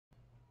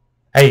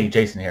Hey,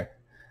 Jason here.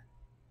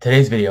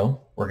 Today's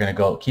video, we're going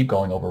to keep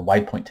going over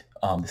Widepoint.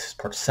 This is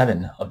part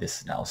 7 of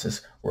this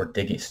analysis. We're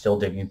still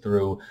digging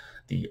through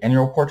the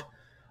annual report.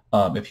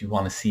 If you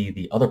want to see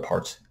the other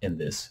parts in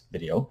this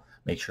video,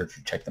 make sure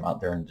to check them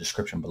out there in the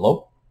description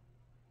below,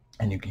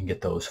 and you can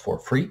get those for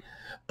free.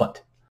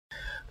 But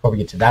before we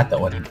get to that,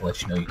 though, I need to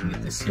let you know you can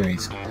get this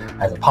series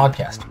as a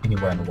podcast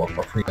anywhere in the world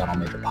for free on all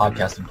major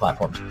podcasting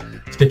platforms: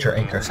 Stitcher,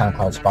 Anchor,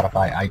 SoundCloud,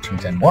 Spotify,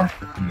 iTunes, and more.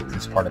 You can get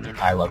this part of the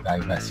I Love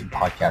Value Investing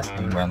podcast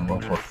anywhere in the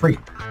world for free.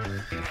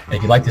 And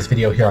if you like this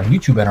video here on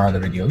YouTube and our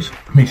other videos,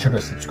 make sure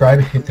to subscribe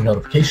and hit the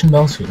notification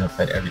bell so you're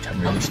notified every time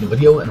we release a new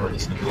video, and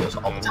release new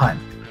videos all the time.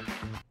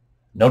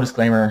 No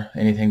disclaimer,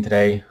 anything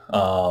today,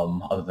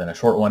 other than a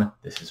short one.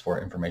 This is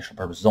for informational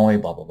purposes only,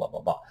 blah, blah, blah,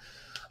 blah,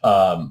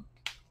 blah.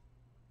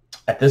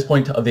 At this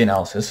point of the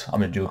analysis,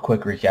 I'm going to do a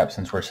quick recap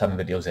since we're 7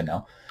 videos in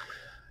now.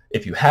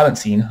 If you haven't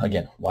seen,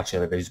 again, watch the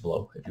other videos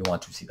below if you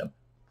want to see them.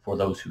 For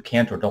those who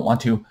can't or don't want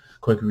to,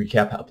 quick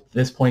recap up to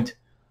this point.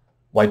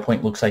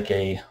 Widepoint looks like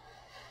a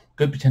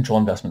good potential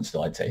investment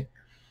still, I'd say.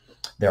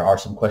 There are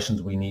some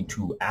questions we need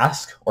to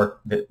ask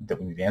or that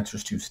we need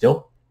answers to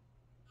still.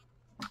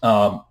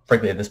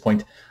 Frankly, at this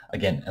point,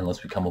 again,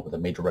 unless we come up with a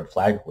major red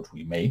flag, which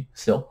we may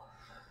still,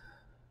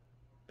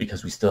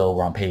 because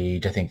we're on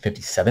page, I think,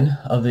 57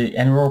 of the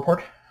annual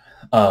report.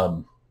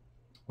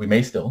 We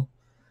may still,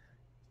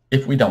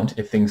 if we don't,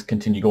 if things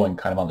continue going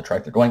kind of on the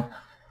track they're going,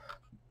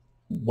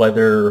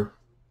 whether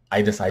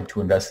I decide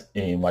to invest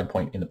in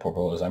Widepoint in the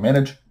portfolios I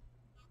manage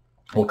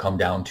will come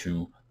down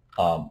to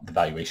the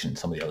valuation,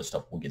 some of the other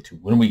stuff we'll get to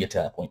when we get to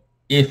that point,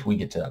 if we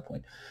get to that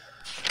point.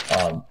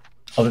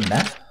 Other than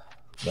that,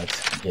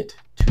 let's get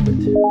to it.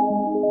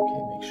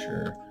 Okay, make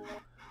sure.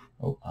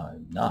 Oh,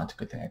 I'm not.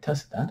 Good thing I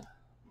tested that.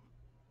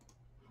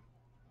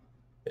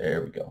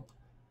 There we go.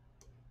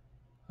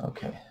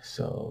 Okay,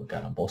 so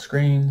got on both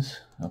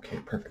screens. Okay,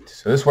 perfect.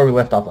 So this is where we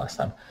left off last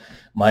time.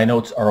 My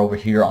notes are over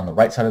here on the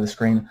right side of the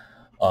screen.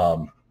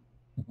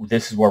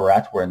 This is where we're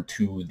at. We're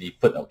into the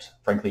footnotes.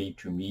 Frankly,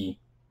 to me,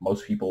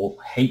 most people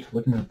hate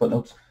looking at the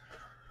footnotes.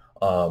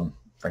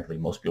 Frankly,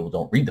 most people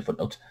don't read the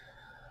footnotes.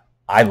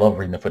 I love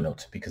reading the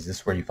footnotes because this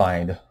is where you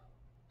find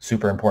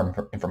super important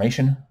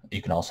information.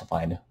 You can also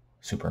find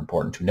super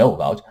important to know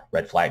about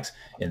red flags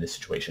in this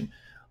situation.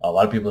 A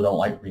lot of people don't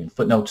like reading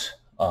footnotes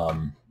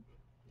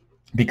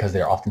because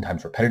they're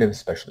oftentimes repetitive,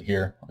 especially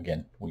here.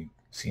 Again, we've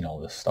seen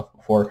all this stuff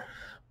before,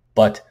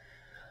 but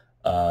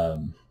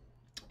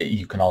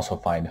you can also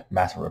find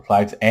massive red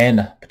flags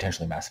and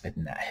potentially massive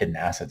hidden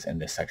assets in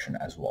this section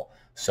as well.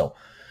 So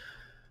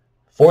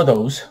for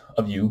those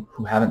of you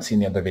who haven't seen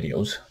the other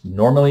videos,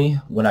 normally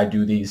when I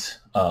do these,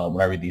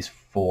 when I read these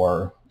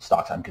for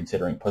stocks I'm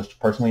considering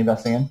personally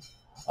investing in,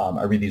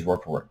 I read these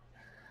word for word.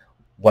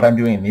 What I'm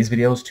doing in these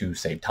videos to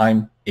save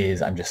time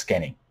is I'm just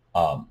scanning.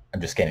 I'm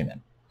just scanning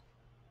them.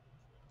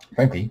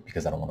 Frankly,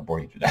 because I don't want to bore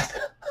you to death.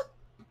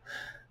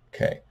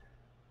 Okay.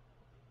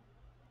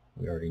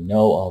 We already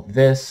know all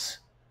this.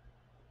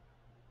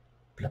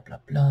 Blah, blah,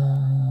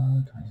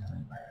 blah.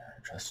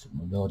 Trusted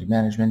mobility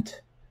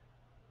management.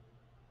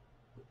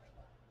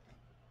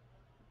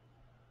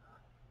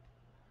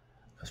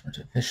 Customers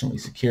efficiently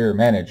secure,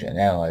 manage, and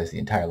analyze the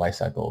entire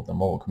lifecycle of the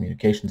mobile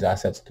communications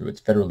assets through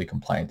its federally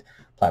compliant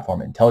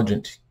platform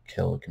Intelligent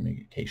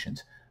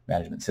Telecommunications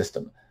Management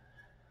System.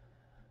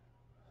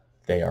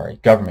 They are a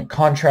government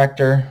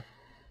contractor.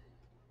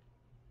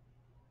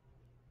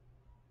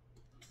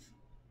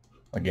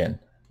 Again,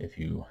 if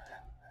you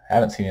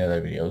haven't seen the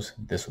other videos,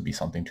 this would be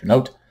something to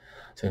note.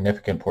 A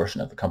significant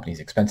portion of the company's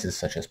expenses,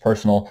 such as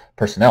personnel,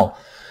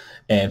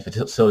 and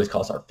facilities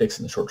costs, are fixed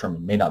in the short term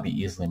and may not be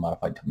easily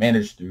modified to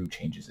manage through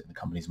changes in the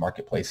company's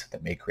marketplace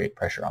that may create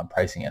pressure on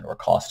pricing and or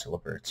costs to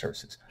deliver its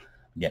services.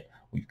 Again,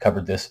 we've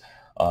covered this,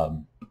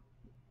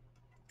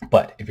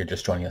 but if you're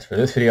just joining us for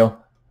this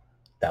video,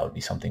 that would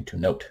be something to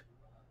note.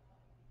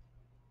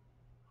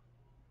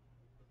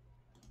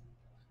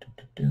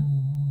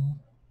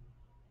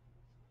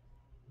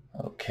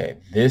 Okay,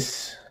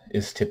 this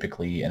is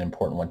typically an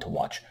important one to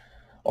watch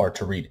or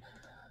to read.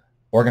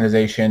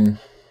 Organization.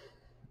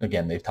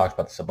 Again, they've talked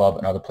about this above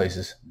and other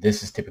places.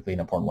 This is typically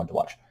an important one to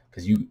watch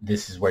because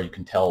this is where you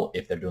can tell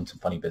if they're doing some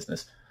funny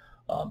business.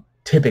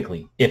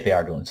 Typically, if they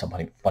are doing some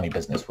funny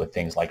business with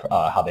things like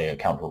how they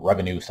account for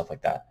revenue, stuff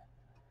like that.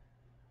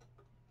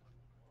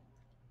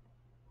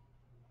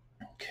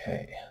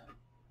 Okay.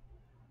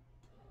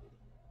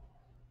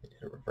 They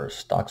did a reverse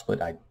stock split.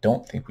 I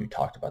don't think we've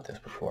talked about this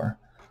before.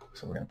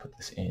 So we're going to put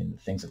this in the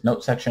things of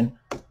note section.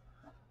 I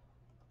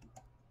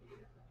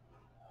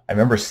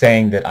remember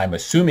saying that I'm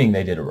assuming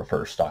they did a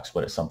reverse stock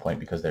split at some point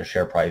because their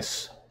share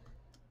price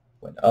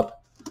went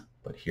up.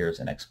 But here's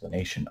an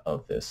explanation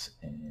of this,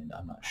 and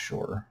I'm not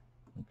sure.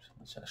 Oops,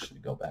 let's actually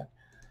go back.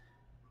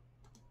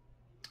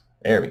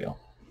 There we go.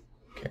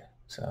 Okay,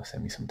 so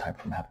save me some time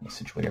from having to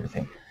situate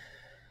everything.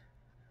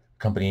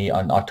 Company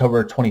on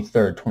October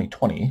 23rd,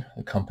 2020,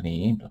 the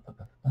company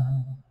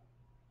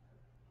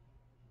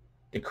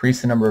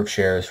decreased the number of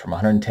shares from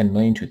 110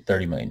 million to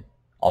 30 million.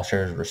 All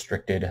shares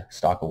restricted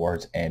stock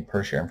awards and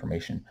per share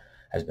information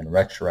has been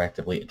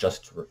retroactively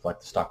adjusted to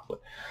reflect the stock split.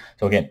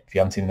 So again, if you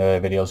haven't seen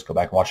the videos, go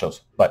back and watch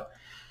those. But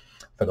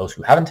for those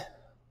who haven't,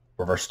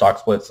 reverse stock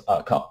splits,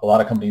 a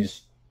lot of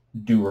companies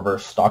do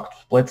reverse stock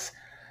splits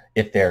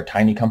if they're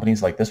tiny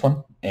companies like this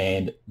one,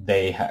 and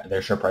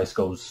their share price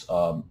goes,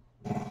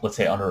 let's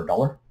say, under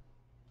 $1.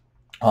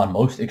 On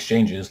most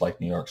exchanges like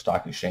New York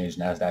Stock Exchange,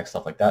 NASDAQ,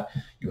 stuff like that,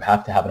 you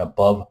have to have an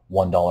above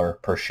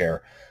 $1 per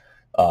share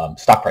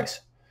stock price.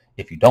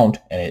 If you don't,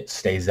 and it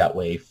stays that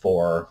way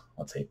for,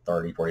 let's say,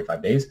 30,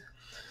 45 days,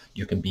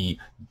 you can be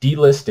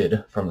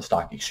delisted from the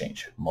stock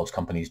exchange. Most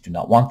companies do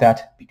not want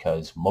that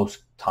because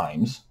most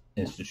times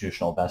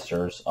institutional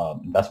investors,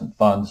 investment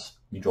funds,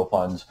 mutual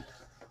funds,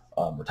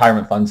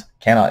 retirement funds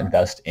cannot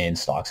invest in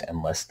stocks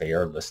unless they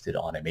are listed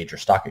on a major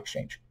stock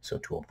exchange. So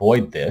to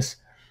avoid this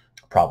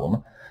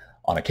problem,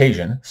 on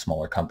occasion,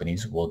 smaller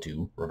companies will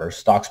do reverse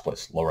stock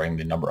splits, lowering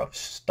the number of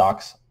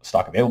stock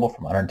available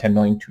from 110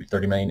 million to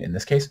 30 million in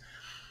this case,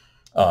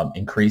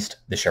 increased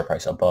the share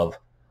price above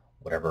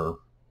whatever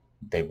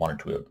they wanted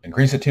to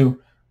increase it to,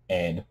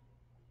 and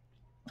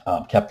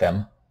kept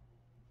them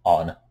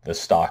on the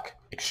stock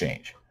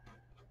exchange.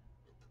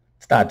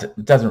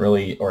 It doesn't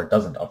really, or it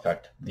doesn't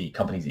affect the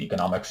company's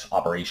economics,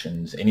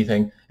 operations,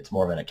 anything. It's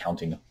more of an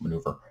accounting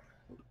maneuver.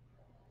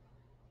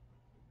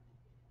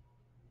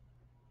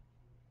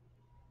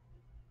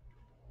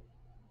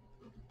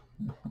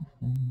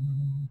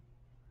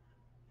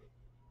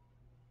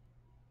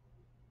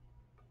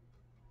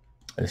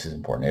 This is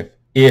important.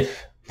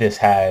 If this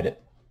had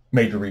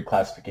major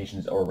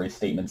reclassifications or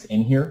restatements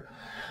in here,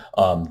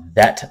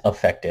 that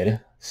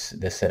affected,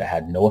 this said it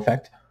had no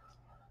effect.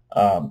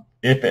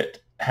 If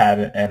it had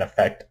an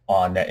effect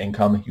on net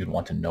income, you'd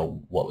want to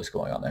know what was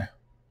going on there.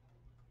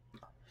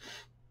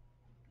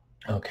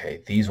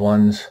 Okay, these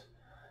ones,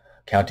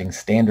 accounting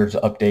standards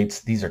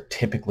updates, these are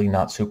typically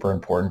not super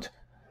important.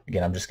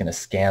 Again, I'm just going to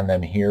scan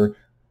them here.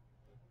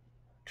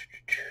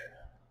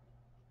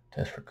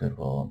 Test for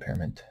goodwill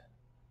impairment.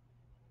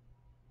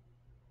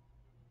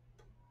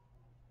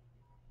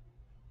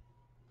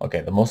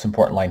 Okay, the most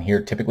important line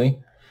here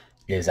typically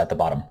is at the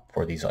bottom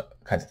for these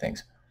kinds of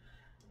things.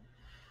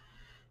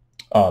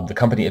 The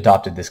company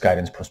adopted this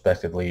guidance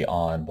prospectively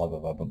on blah, blah,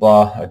 blah, blah,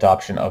 blah.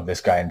 Adoption of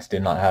this guidance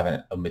did not have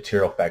a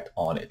material effect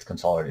on its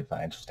consolidated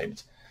financial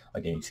statements.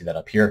 Again, you see that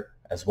up here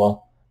as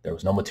well. There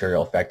was no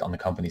material effect on the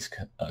company's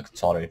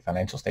consolidated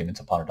financial statements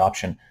upon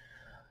adoption.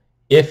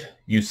 If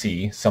you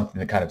see something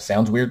that kind of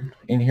sounds weird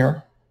in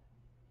here,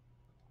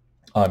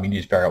 you need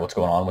to figure out what's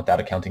going on with that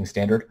accounting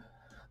standard.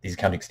 These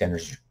accounting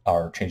standards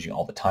are changing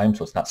all the time,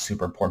 so it's not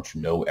super important to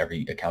know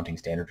every accounting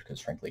standard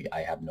because, frankly,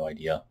 I have no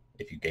idea.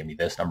 If you gave me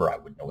this number, I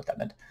wouldn't know what that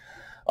meant.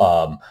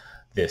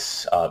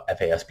 This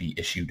FASB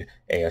issued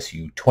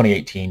ASU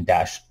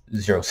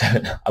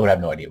 2018-07. I would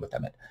have no idea what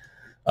that meant.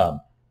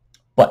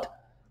 But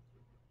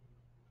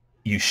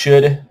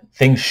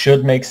things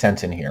should make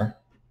sense in here.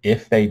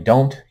 If they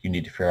don't, you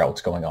need to figure out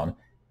what's going on.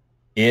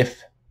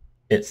 If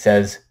it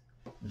says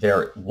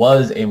there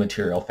was a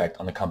material effect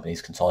on the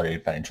company's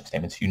consolidated financial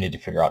statements, you need to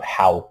figure out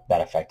how that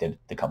affected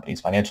the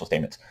company's financial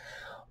statements.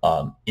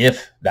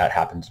 If that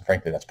happens, and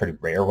frankly, that's pretty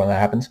rare when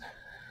that happens,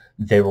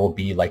 there will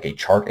be like a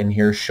chart in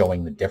here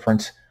showing the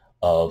difference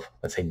of,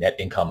 let's say, net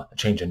income, a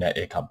change in net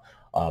income,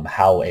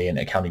 how an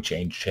accounting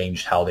change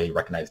changed how they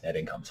recognize net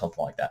income,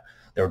 something like that.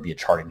 There would be a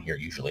chart in here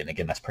usually, and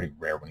again, that's pretty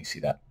rare when you see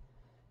that.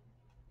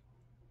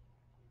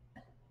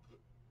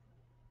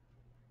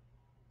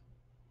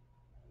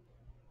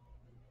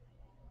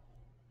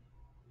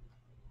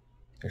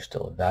 They're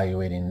still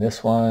evaluating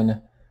this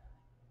one.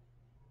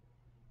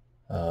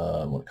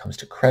 When it comes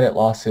to credit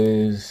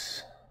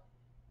losses,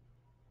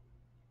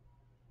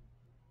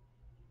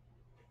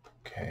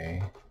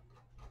 okay,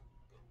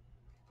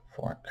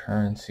 foreign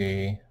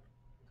currency.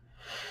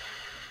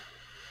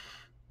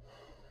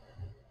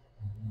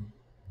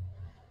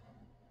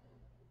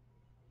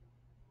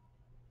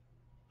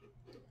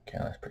 Okay,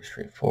 that's pretty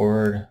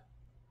straightforward.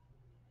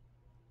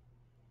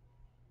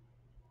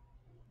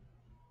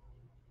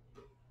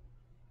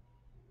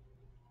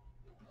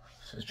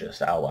 This is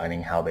just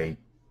outlining how they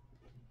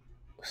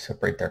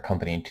separate their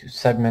company into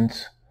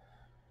segments.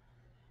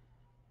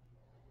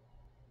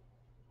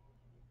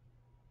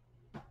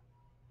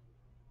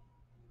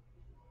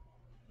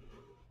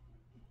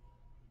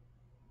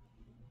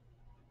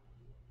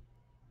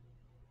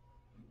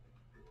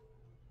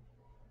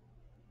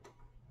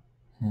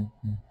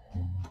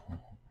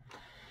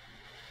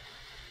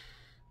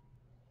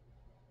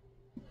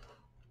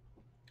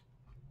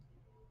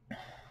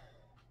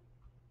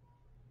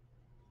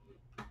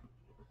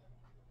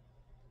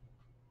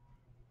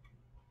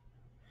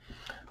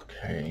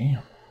 Okay.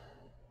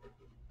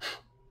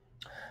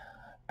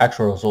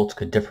 Actual results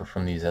could differ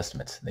from these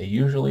estimates. They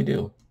usually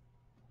do.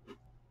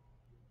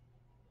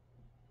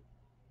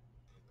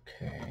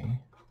 Okay,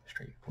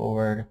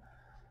 straightforward.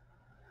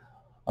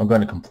 I'm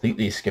going to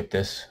completely skip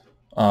this.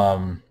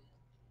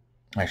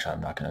 Actually,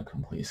 I'm not going to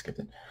completely skip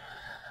it.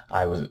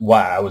 I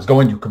was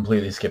going to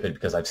completely skip it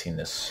because I've seen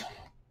this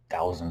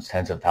thousands,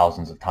 tens of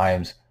thousands of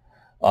times.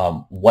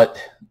 What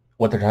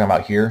what they're talking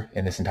about here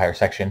in this entire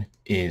section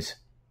is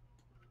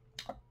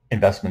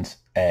investments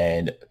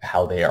and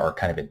how they are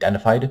kind of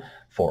identified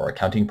for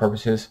accounting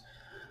purposes.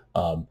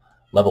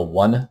 Level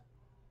 1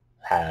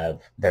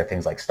 have their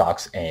things like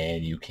stocks,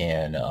 and you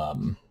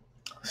can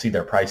see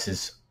their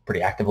prices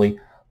pretty actively.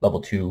 Level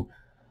 2,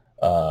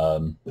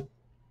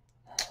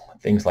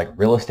 things like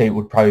real estate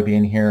would probably be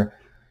in here.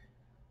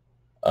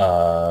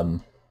 They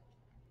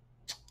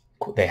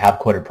have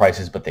quoted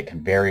prices, but they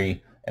can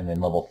vary. And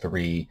then level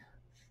 3,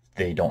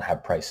 they don't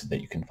have prices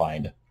that you can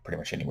find pretty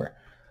much anywhere.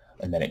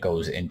 And then it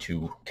goes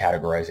into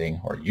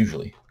categorizing, or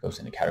usually goes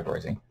into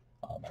categorizing.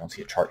 I don't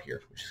see a chart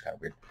here, which is kind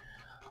of weird.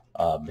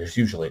 There's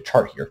usually a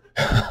chart here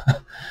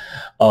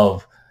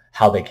of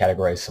how they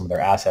categorize some of their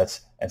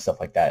assets and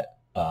stuff like that.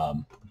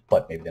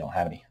 But maybe they don't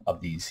have any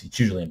of these. It's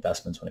usually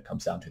investments when it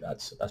comes down to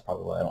that. So that's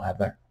probably what I don't have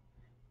there.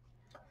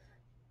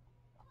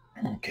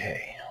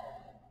 Okay.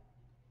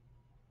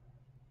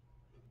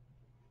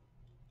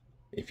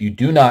 If you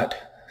do not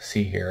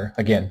see here,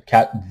 again,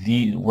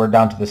 we're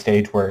down to the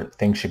stage where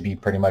things should be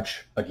pretty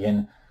much,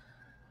 again,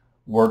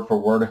 word for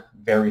word,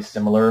 very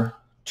similar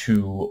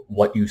to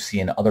what you see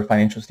in other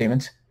financial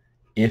statements.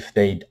 If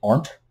they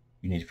aren't,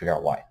 you need to figure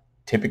out why.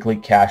 Typically,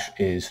 cash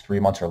is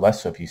 3 months or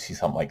less. So if you see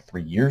something like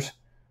 3 years,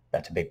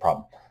 that's a big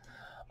problem.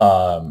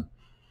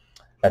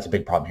 That's a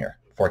big problem here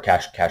for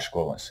cash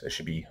equivalents. It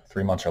should be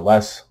 3 months or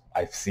less.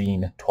 I've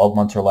seen 12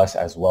 months or less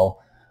as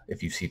well.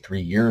 If you see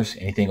 3 years,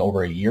 anything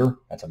over a year,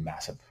 that's a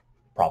massive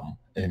problem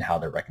in how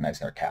they're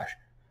recognizing their cash.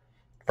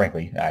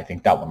 Frankly, I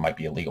think that one might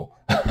be illegal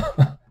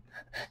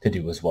to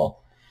do as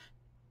well.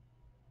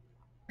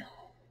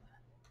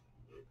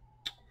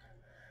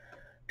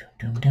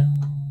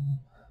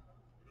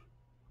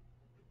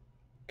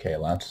 Okay,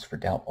 allowances for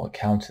doubtful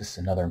accounts. This is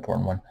another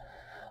important one.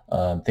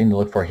 Thing to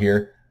look for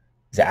here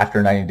is that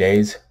after 90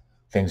 days,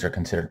 things are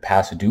considered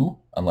past due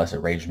unless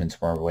arrangements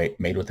were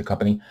made with the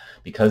company.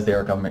 Because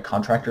they're a government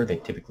contractor, they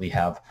typically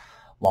have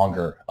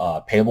longer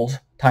payables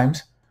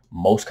times.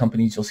 Most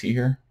companies you'll see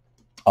here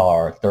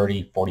are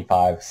 30,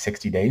 45,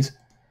 60 days.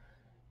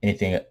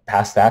 Anything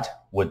past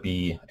that would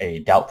be a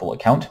doubtful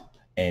account.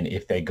 And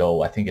if they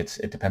go, I think it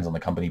depends on the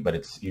company, but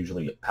it's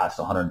usually past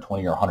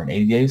 120 or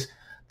 180 days,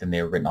 then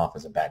they're written off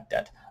as a bad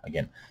debt.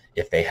 Again,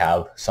 if they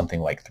have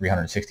something like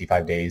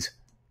 365 days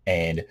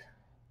and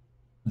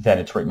then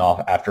it's written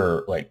off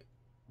after like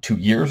 2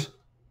 years,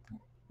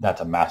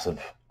 that's a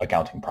massive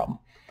accounting problem.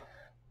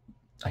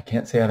 I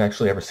can't say I've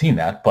actually ever seen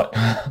that, but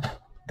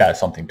that is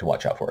something to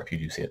watch out for if you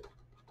do see it.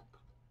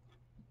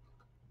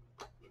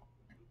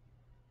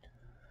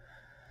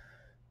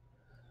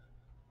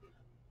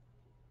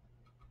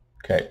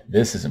 Okay,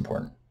 this is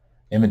important.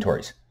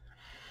 Inventories.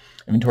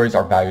 Inventories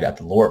are valued at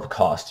the lower of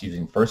cost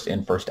using first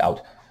in, first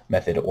out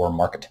method or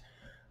market.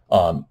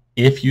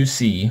 If you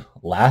see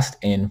last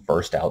in,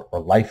 first out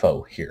or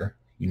LIFO here,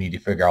 you need to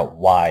figure out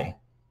why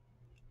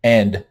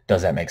and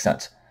does that make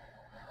sense.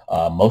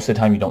 Most of the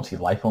time you don't see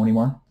LIFO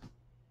anymore.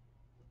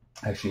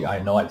 Actually,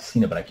 I know I've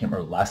seen it, but I can't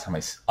remember the last time I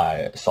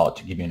saw it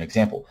to give you an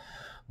example.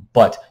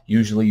 But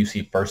usually you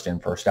see first in,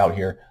 first out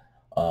here.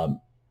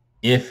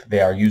 If they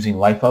are using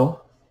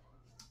LIFO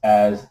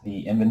as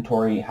the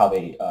inventory, how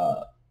they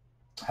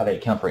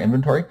account for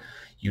inventory,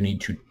 you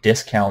need to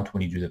discount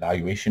when you do the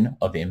valuation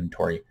of the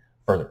inventory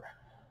further.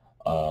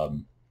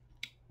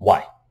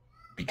 Why?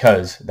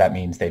 Because that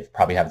means they've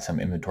probably had some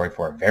inventory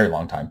for a very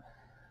long time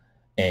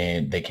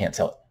and they can't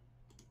sell it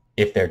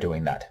if they're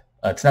doing that.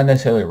 It's not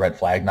necessarily a red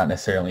flag, not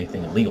necessarily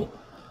anything illegal.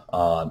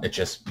 It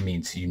just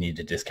means you need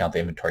to discount the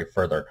inventory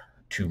further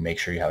to make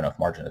sure you have enough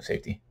margin of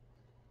safety.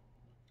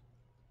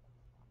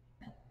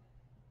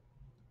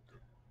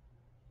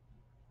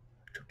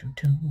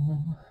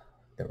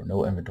 There were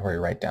no inventory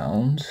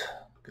write-downs.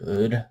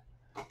 Good.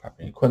 Property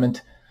and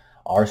equipment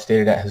are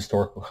stated at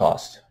historical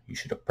cost. You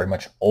should pretty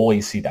much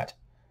always see that.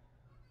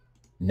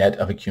 Net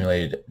of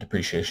accumulated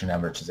depreciation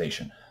and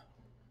amortization.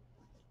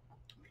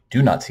 If you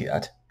do not see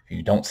that, if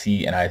you don't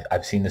see, and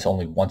I've seen this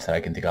only once that I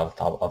can think of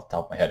off the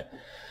top of my head,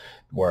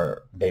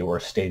 where they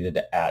were stated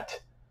at,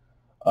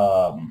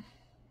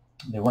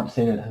 they weren't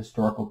stated at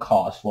historical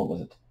cost. What was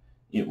it?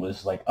 It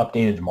was like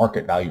updated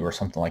market value or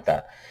something like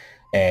that.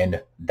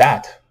 And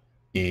that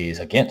is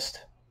against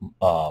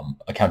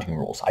accounting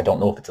rules. I don't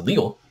know if it's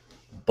illegal,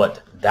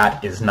 but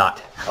that is not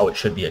how it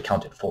should be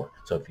accounted for.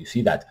 So if you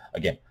see that,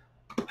 again,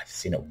 I've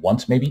seen it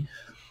once maybe,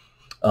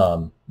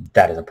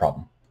 that is a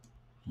problem.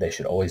 They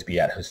should always be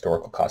at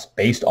historical cost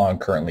based on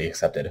currently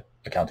accepted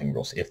accounting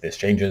rules. If this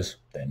changes,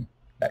 then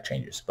that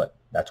changes, but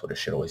that's what it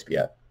should always be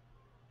at.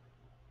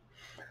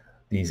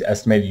 These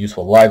estimated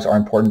useful lives are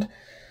important.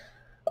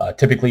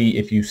 Typically,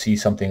 if you see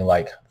something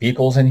like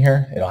vehicles in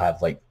here, it'll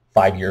have like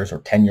 5 years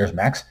or 10 years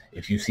max.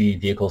 If you see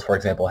vehicles, for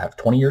example, have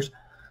 20 years,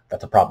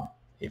 that's a problem.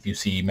 If you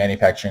see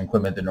manufacturing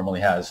equipment that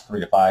normally has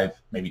 3 to 5,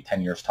 maybe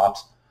 10 years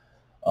tops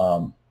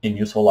in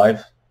useful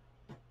life,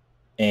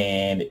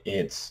 and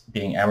it's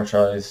being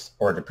amortized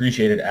or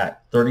depreciated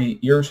at 30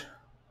 years,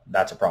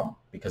 that's a problem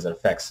because it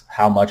affects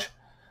how much,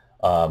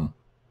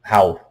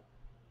 how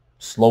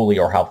slowly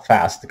or how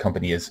fast the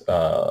company is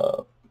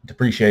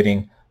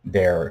depreciating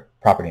their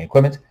property and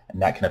equipment,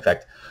 and that can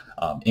affect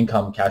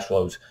income, cash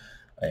flows,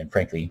 and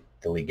frankly,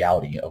 the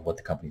legality of what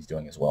the company is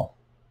doing as well.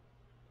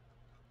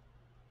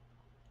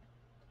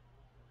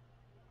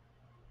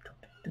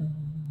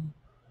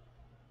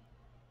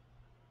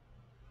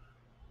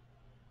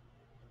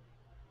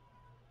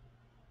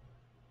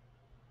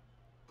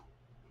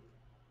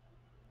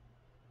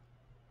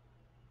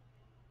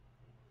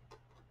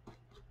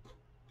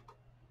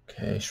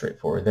 Okay,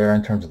 straightforward there.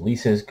 In terms of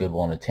leases,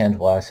 goodwill and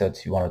intangible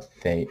assets, you want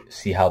to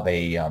see how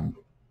they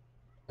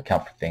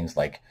account for things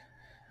like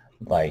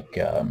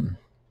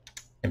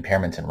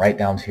impairments and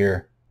write-downs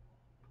here.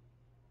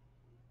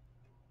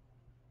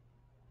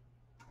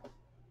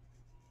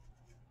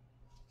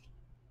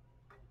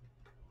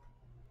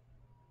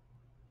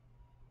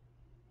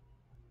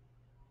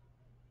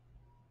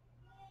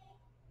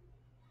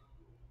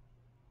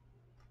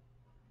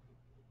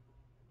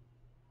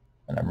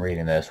 And I'm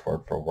reading this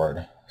word for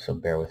word, so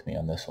bear with me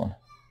on this one.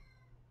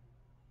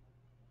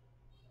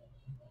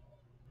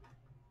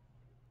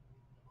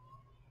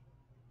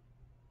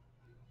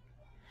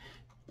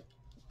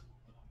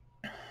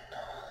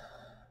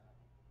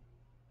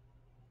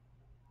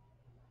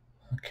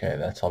 Okay,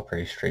 that's all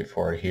pretty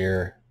straightforward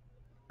here.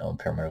 No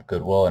impairment of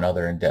goodwill and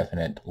other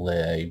indefinite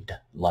lived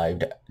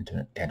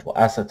intangible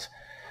assets.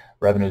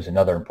 Revenue is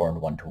another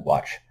important one to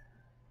watch.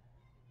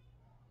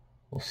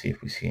 We'll see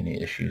if we see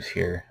any issues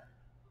here.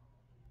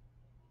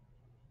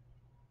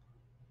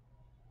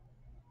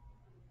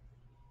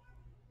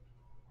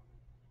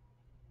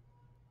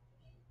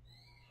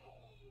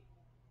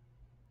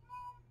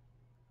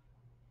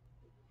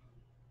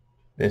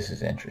 This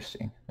is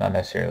interesting. Not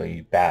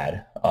necessarily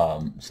bad.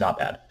 It's not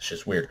bad. It's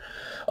just weird.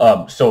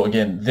 So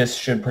again, this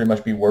should pretty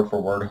much be word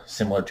for word,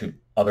 similar to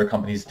other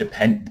companies.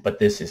 But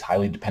this is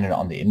highly dependent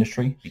on the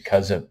industry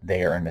because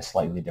they are in a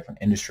slightly different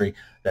industry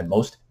than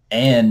most,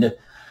 and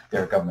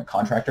they're a government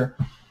contractor.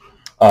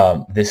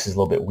 This is a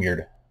little bit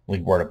weirdly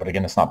worded, but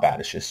again, it's not bad.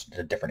 It's just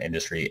a different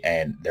industry,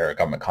 and they're a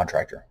government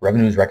contractor.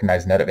 Revenue is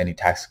recognized net of any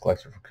tax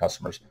collected from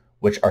customers,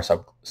 which are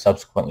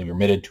subsequently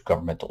remitted to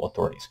governmental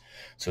authorities.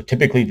 So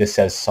typically this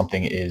says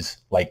something is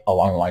like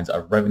along the lines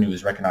of revenue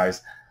is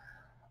recognized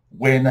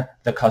when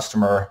the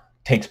customer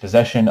takes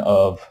possession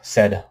of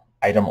said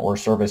item or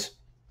service,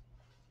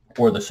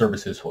 or the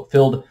service is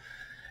fulfilled.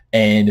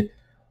 And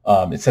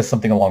it says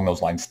something along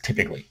those lines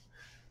typically.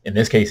 In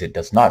this case, it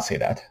does not say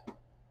that.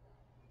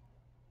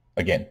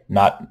 Again,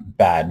 not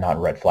bad, not a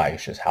red flag.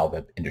 It's just how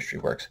the industry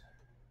works.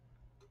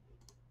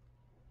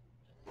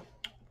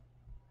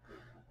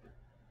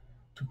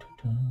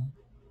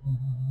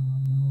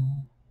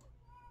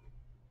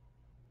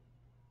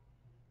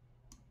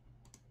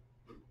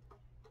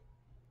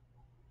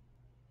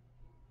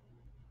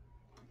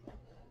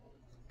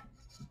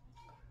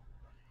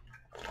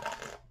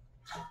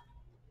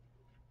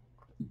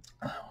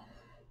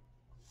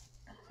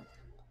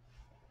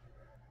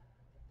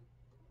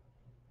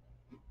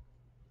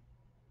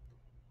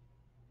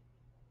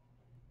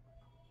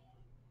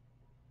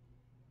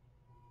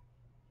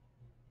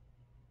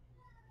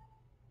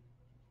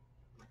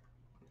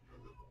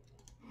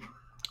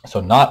 So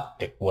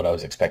not what I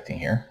was expecting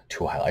here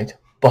to highlight,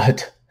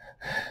 but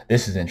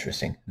this is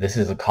interesting. This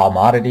is a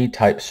commodity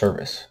type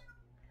service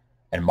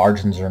and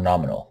margins are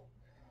nominal.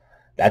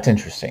 That's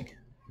interesting.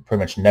 You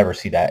pretty much never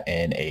see that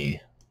in a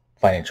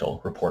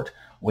financial report.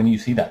 When you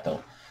see that, though,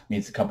 it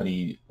means the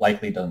company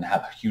likely doesn't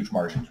have huge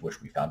margins,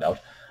 which we found out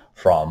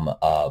from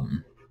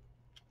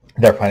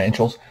their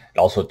financials. It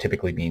also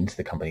typically means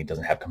the company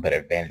doesn't have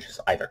competitive advantages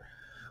either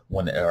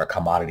when they're a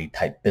commodity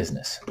type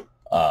business.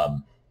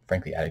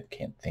 Frankly, I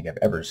can't think I've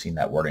ever seen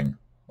that wording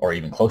or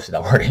even close to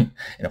that wording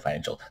in a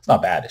financial. It's not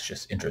bad. It's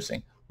just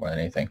interesting more than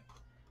anything.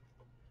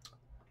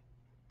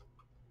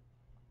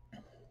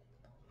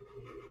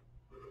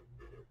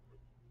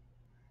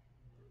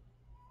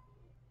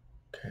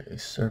 Okay,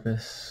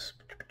 service.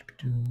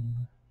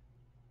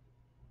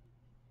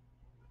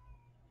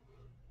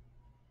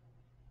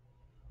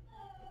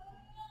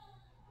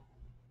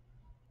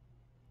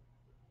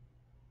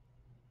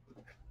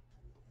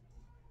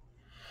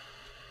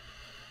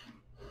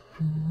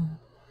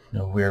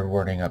 No weird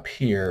wording up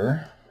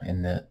here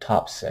in the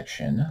top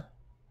section.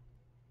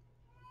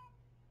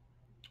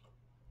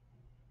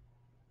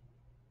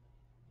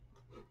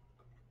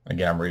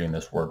 Again, I'm reading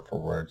this word for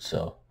word,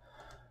 so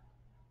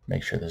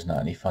make sure there's not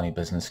any funny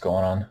business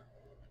going on.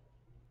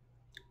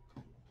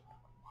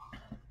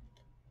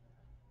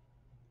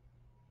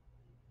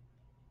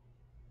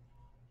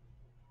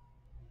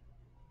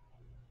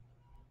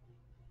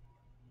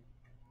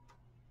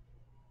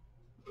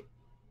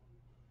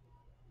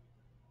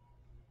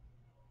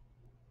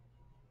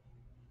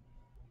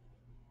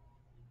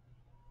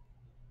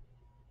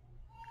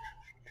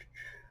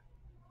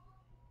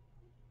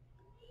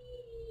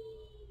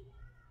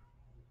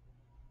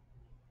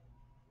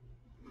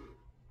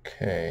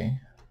 Okay,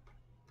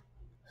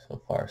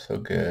 so far so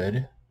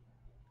good.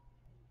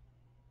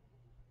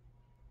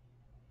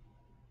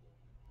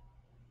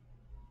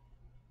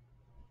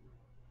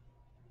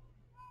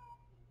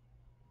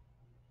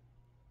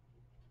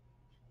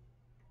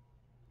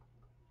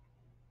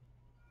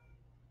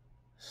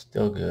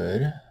 Still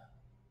good.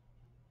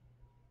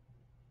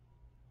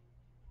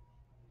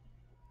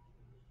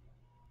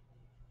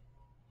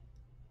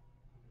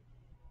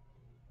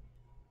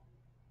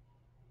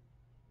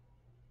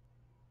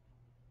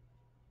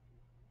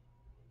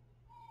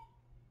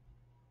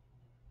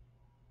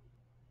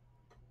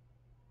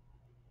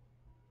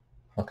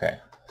 Okay,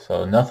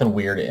 so nothing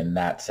weird in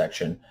that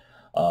section.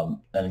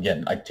 And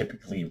again, I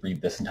typically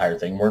read this entire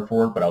thing word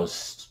for word, but I was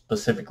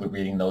specifically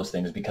reading those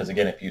things because,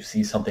 again, if you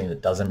see something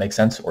that doesn't make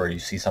sense or you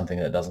see something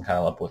that doesn't kind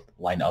of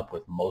line up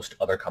with most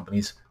other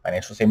companies'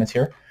 financial statements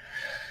here,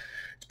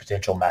 it's a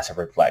potential massive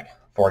red flag.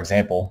 For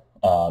example,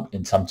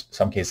 in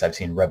some cases, I've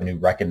seen revenue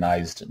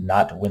recognized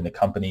not when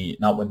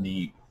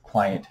the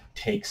client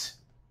takes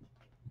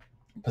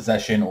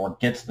possession or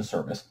gets the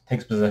service,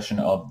 takes possession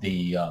of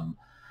the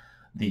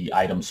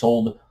item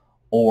sold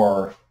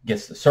or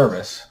gets the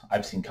service.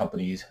 I've seen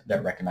companies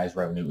that recognize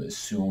revenue as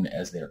soon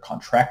as they're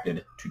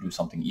contracted to do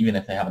something, even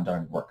if they haven't done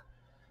any work.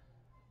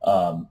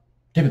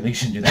 Typically, you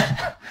shouldn't do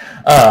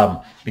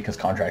that because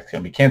contracts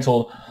can be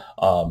canceled.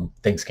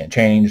 Things can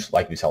change,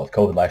 like we saw with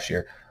COVID last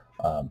year.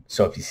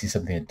 So if you see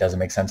something that doesn't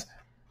make sense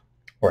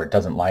or it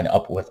doesn't line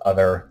up with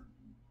other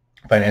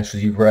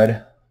financials you've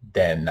read,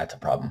 then that's a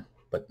problem.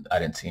 But I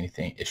didn't see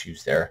anything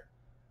issues there.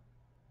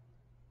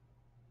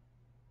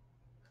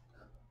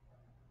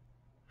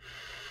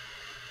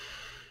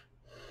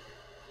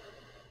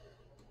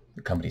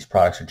 The company's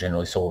products are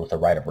generally sold with a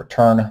right of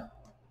return.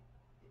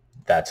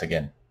 That's,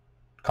 again,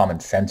 common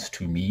sense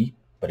to me,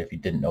 but if you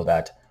didn't know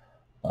that,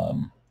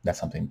 that's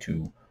something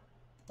to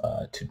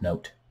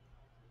note.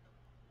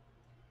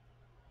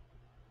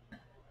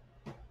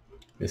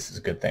 This is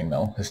a good thing,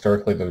 though.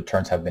 Historically, the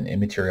returns have been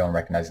immaterial and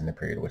recognized in the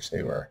period in which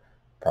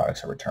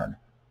products are returned.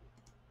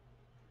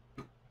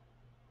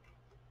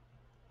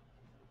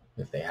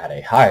 If they had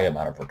a high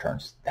amount of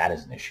returns, that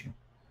is an issue.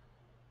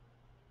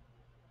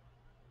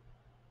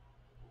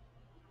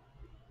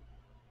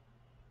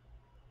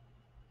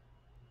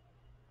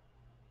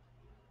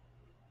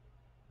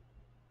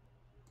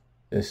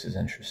 This is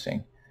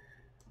interesting.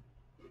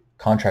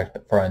 In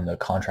the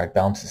contract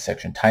balances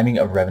section, timing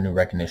of revenue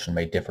recognition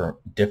may differ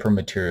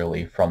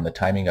materially from the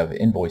timing of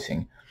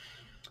invoicing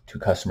to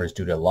customers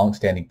due to a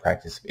long-standing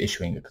practice of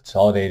issuing a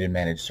consolidated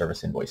managed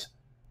service invoice.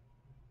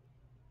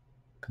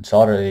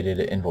 Consolidated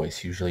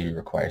invoice usually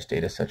requires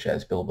data such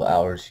as billable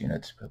hours,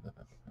 units.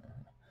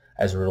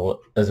 As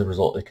a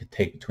result, it could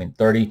take between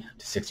 30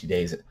 to 60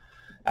 days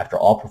after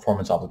all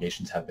performance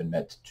obligations have been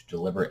met to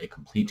deliver a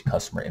complete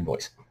customer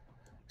invoice.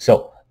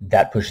 So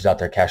that pushes out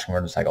their cash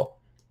conversion cycle.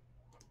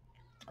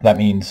 That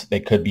means they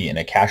could be in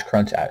a cash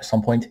crunch at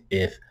some point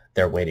if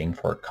they're waiting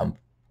for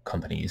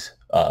companies,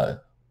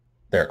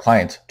 their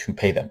clients, to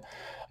pay them.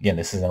 Again,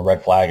 this isn't a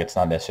red flag. It's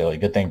not necessarily a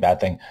good thing, bad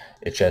thing.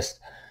 It just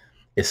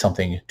is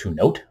something to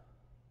note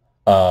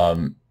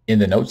in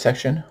the notes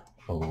section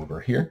over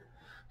here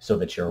so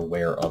that you're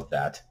aware of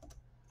that.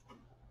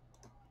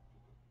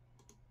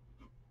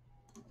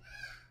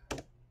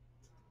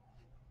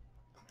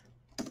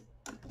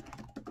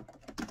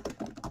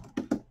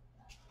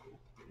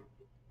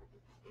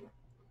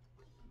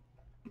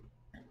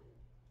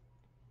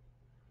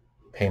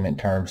 Payment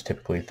terms,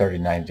 typically 30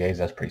 to 90 days.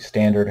 That's pretty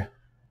standard.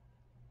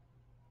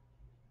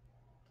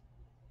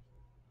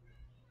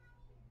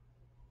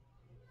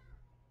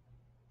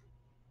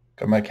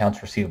 Government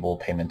accounts receivable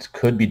payments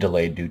could be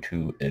delayed due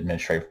to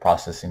administrative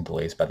processing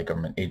delays by the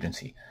government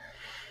agency.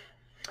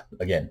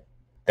 Again,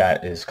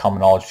 that is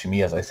common knowledge to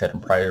me, as I said in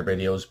prior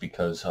videos,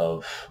 because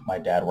of my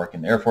dad working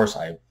in the Air Force.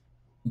 I've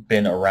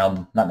been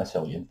around, not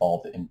necessarily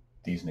involved in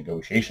these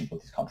negotiations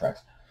with these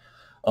contracts,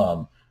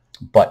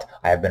 but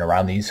I have been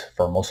around these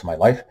for most of my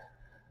life.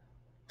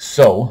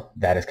 So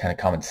that is kind of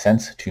common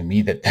sense to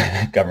me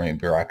that government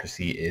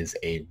bureaucracy is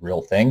a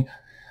real thing,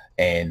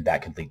 and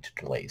that can lead to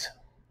delays.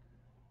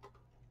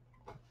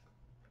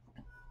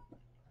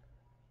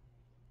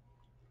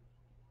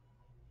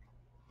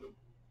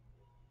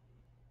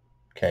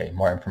 Okay,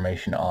 more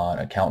information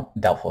on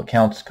doubtful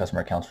accounts,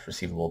 customer accounts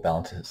receivable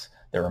balances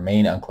that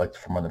remain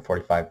uncollected for more than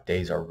 45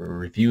 days are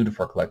reviewed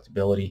for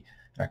collectability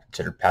and are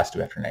considered past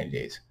due after 90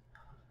 days.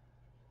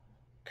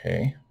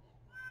 Okay,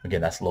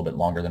 again, that's a little bit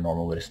longer than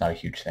normal, but it's not a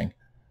huge thing.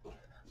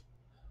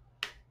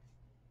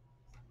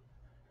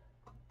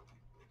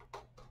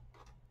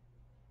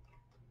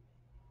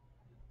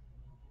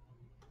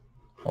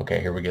 Okay,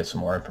 here we get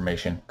some more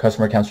information.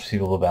 Customer accounts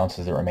receivable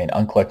balances that remain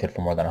uncollected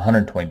for more than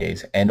 120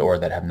 days and or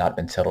that have not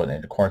been settled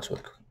in accordance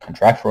with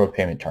contractual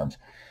payment terms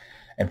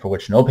and for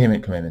which no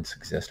payment commitments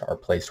exist are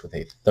placed with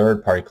a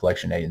third-party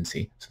collection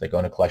agency. So they go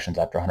into collections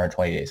after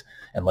 120 days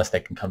unless they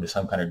can come to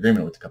some kind of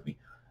agreement with the company.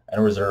 And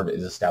a reserve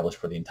is established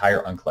for the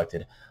entire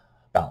uncollected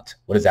balance.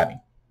 What does that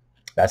mean?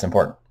 That's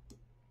important.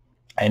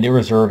 And a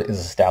reserve is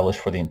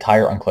established for the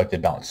entire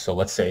uncollected balance. So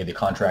let's say the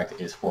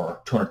contract is for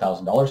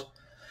 $200,000.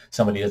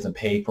 Somebody doesn't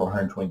pay for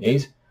 120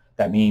 days.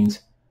 That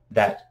means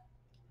that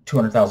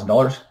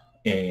 $200,000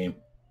 in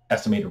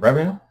estimated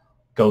revenue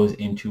goes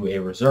into a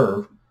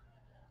reserve.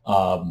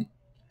 When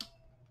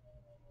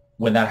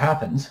that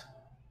happens,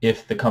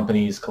 if the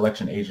company's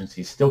collection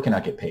agency still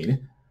cannot get paid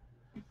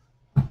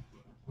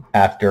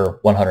after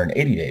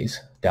 180 days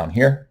down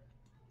here,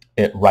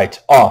 it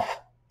writes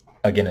off,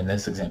 again in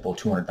this example,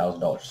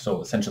 $200,000.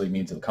 So essentially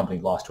means that the company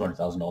lost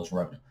 $200,000 in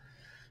revenue.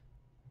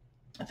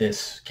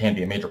 This can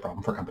be a major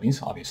problem for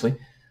companies, obviously.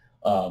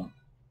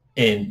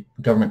 In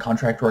government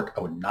contract work,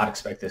 I would not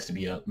expect this to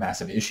be a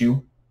massive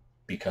issue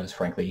because,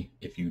 frankly,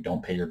 if you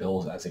don't pay your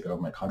bills as a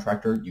government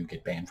contractor, you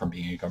get banned from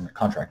being a government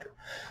contractor.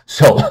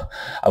 So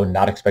I would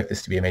not expect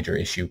this to be a major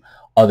issue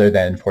other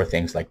than for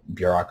things like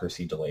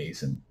bureaucracy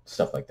delays and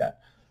stuff like that.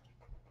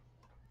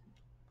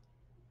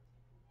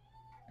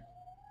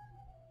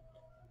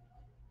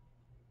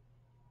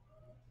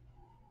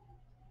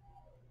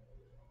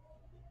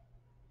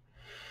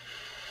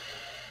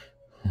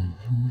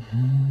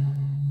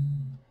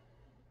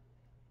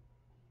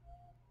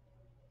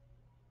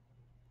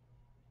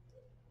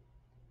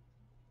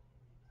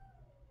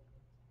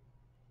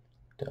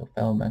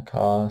 Development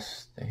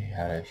costs, they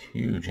had a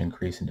huge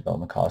increase in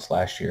development costs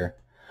last year.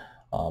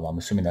 I'm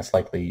assuming that's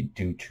likely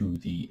due to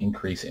the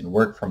increase in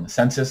work from the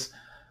census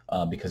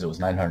because it was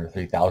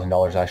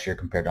 $903,000 last year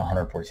compared to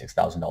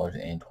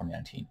 $146,000 in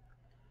 2019.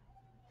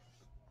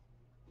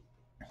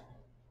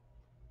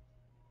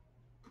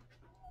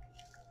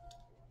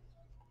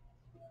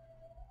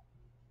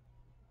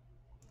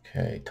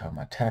 Okay, talking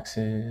about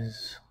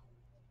taxes.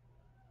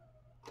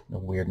 No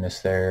weirdness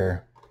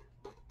there.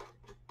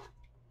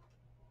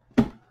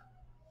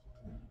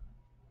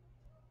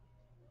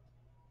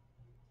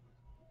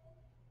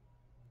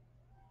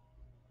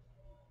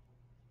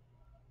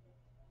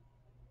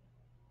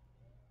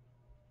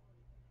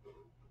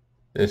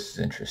 This is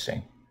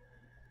interesting.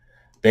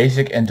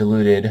 Basic and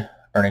diluted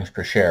earnings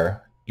per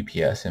share,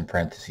 EPS in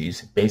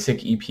parentheses. Basic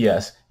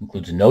EPS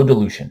includes no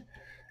dilution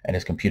and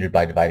is computed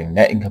by dividing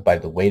net income by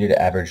the weighted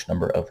average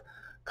number of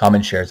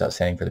common shares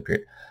outstanding for the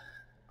period.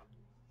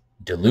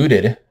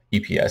 Diluted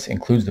EPS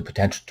includes the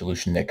potential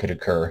dilution that could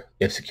occur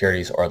if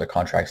securities or other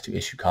contracts to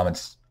issue common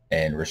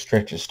and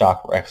restricted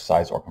stock were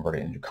exercised or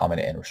converted into common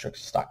and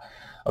restricted stock.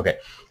 Okay,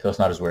 so it's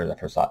not as weird as I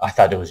first thought. I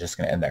thought it was just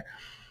going to end there.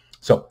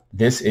 So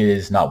this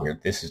is not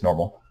weird. This is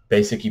normal.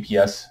 Basic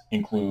EPS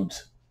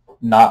includes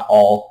not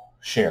all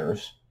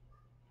shares,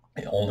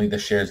 only the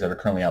shares that are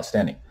currently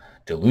outstanding.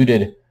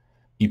 Diluted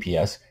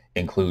EPS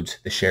includes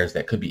the shares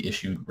that could be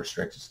issued,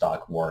 restricted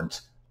stock,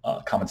 warrants,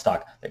 common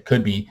stock, that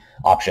could be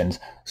options,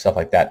 stuff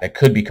like that, that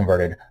could be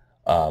converted.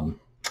 And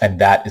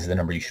that is the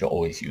number you should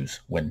always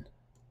use when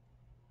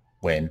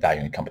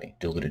valuing a company,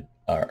 diluted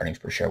earnings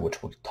per share,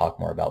 which we'll talk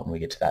more about when we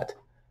get to that.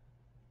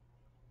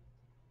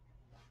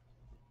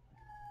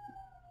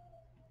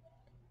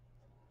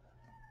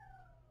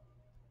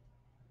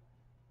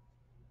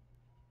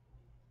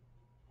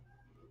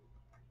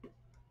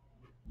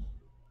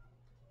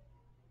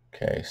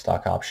 Okay,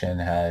 stock option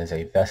has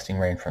a vesting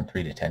range from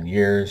 3 to 10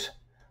 years.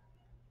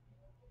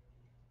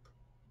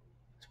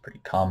 It's pretty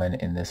common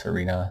in this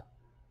arena.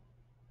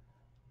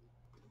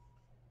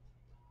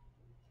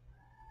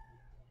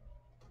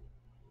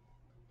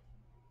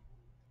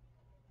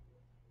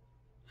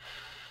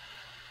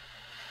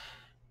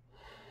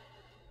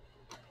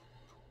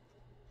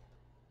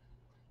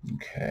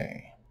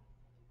 Okay.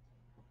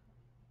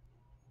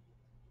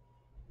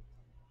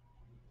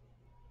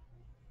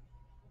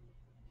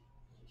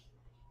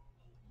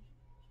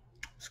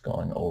 Just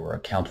going over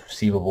accounts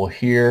receivable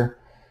here.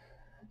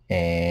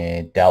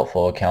 And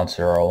doubtful accounts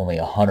are only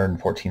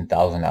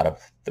 114,000 out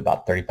of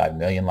about 35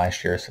 million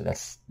last year, so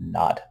that's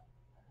not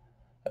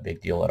a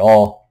big deal at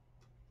all.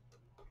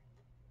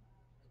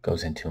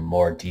 Goes into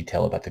more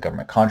detail about the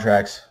government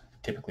contracts.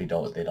 Typically,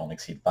 they don't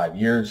exceed 5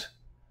 years.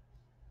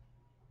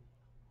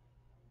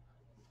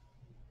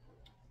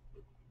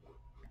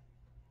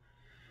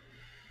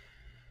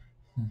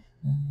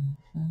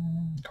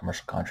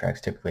 Commercial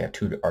contracts typically have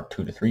 2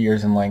 to 3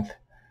 years in length.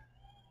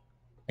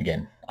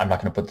 Again, I'm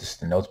not going to put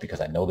this in the notes because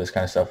I know this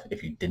kind of stuff.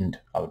 If you didn't,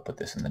 I would put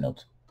this in the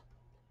notes.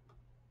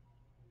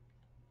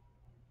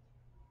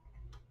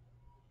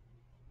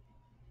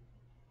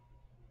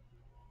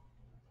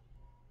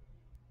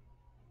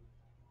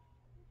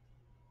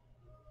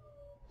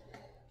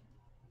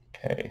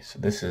 Okay, so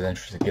this is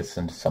interesting. It gets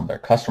into some of their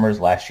customers.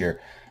 Last year,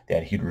 they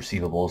had huge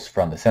receivables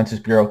from the Census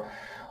Bureau,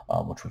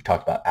 which we've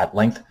talked about at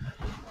length.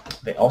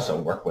 They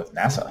also work with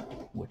NASA,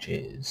 which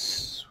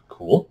is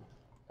cool.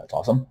 That's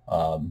awesome.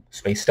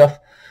 Space stuff.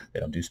 They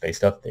don't do space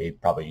stuff. They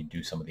probably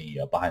do some of the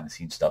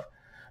behind-the-scenes stuff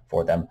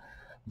for them,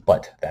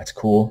 but that's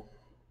cool.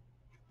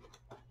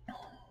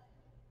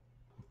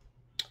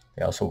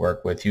 They also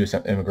work with U.S.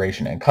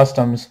 Immigration and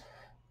Customs,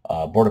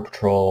 Border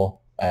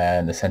Patrol,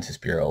 and the Census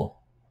Bureau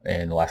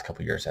in the last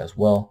couple of years as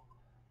well.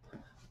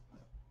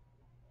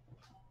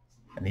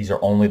 And these are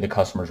only the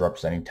customers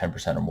representing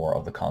 10% or more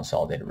of the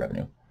consolidated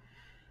revenue.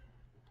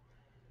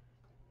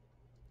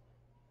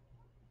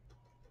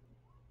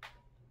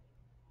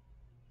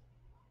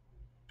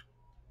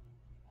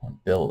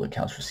 Bill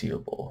accounts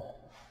receivable.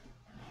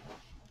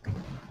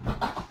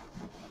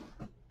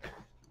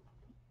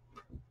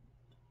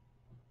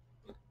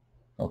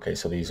 Okay,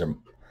 so these are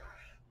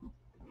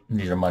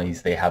These are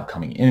monies they have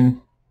coming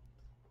in,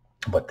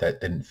 but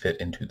that didn't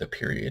fit into the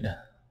period.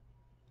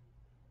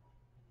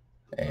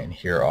 And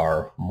here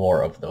are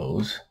more of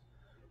those.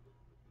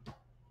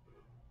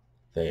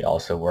 They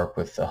also work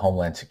with the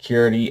Homeland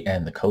Security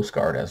and the Coast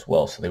Guard as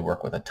well. So they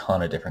work with a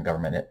ton of different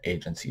government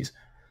agencies.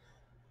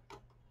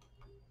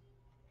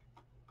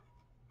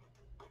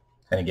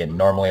 And again,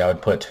 normally I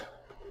would put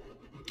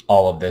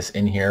all of this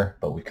in here,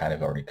 but we kind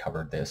of already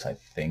covered this. I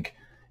think,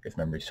 if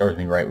memory serves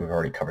me right, we've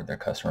already covered their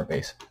customer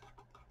base.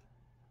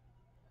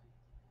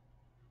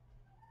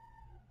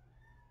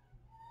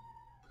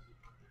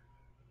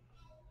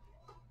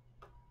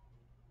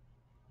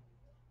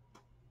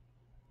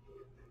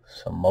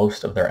 So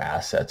most of their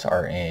assets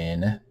are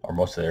in, or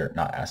most of their,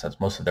 not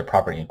assets, most of their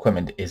property and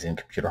equipment is in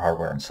computer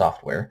hardware and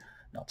software.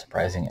 Not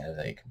surprising as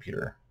a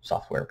computer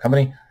software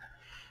company.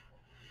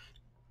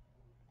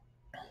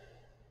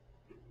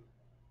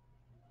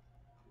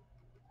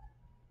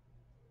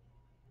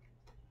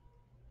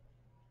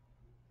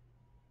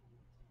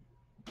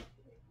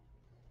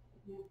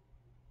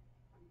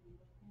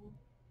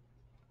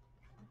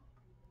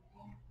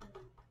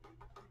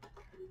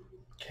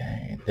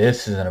 Okay,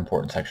 this is an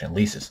important section,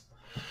 leases.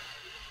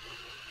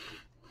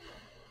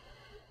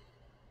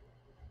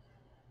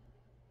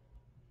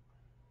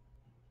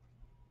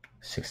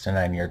 6 to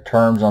 9 year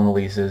terms on the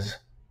leases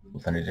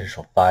with an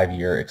additional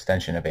 5-year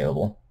extension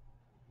available.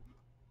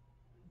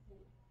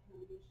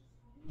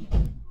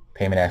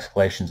 Payment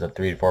escalations of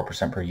 3 to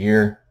 4% per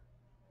year.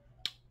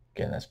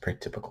 Again, that's pretty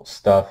typical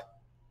stuff.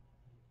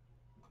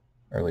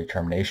 Early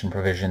termination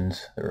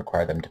provisions that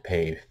require them to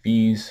pay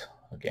fees.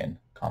 Again,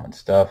 common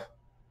stuff.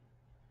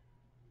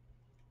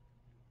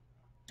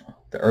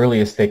 The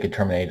earliest they could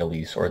terminate a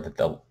lease, or that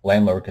the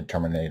landlord could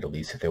terminate a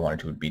lease if they wanted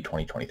to, would be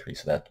 2023.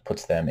 So that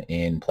puts them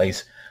in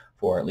place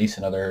for at least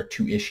another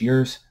 2-ish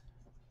years.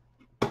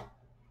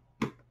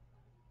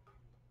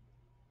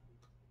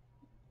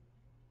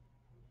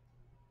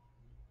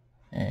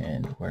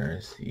 And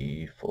where's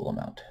the full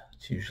amount?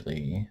 It's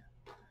usually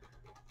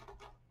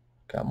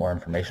got more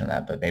information on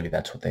that, but maybe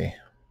that's what they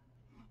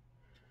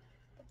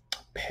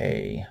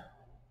pay.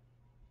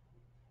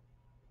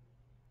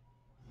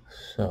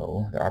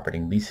 So their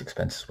operating lease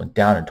expenses went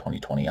down in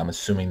 2020. I'm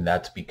assuming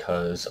that's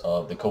because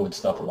of the COVID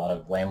stuff. A lot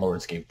of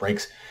landlords gave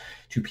breaks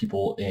to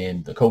people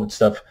in the COVID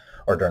stuff,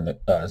 or during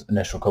the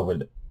initial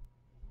COVID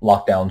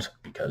lockdowns,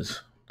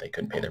 because they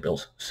couldn't pay their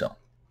bills. So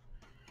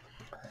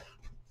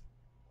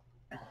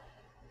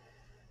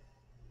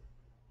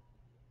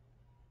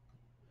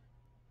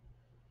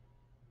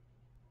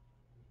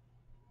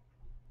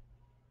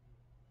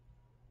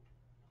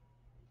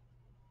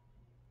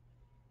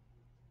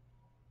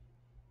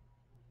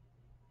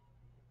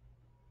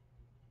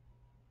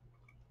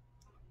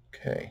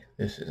okay,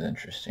 this is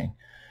interesting.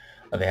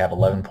 They have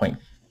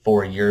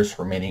 11.4 years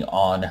remaining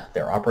on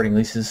their operating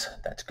leases.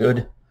 That's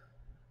good.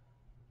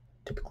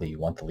 Typically, you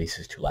want the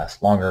leases to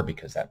last longer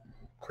because that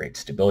creates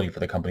stability for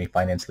the company.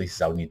 Finance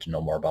leases, I would need to know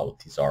more about what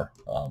these are,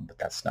 but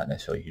that's not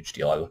necessarily a huge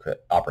deal. I look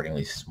at operating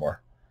leases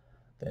more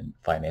than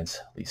finance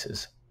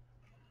leases.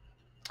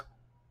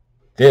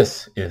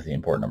 This is the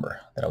important number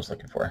that I was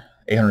looking for,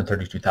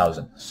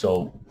 832,000.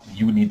 So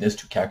you would need this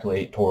to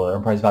calculate total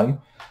enterprise value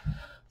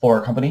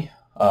for a company.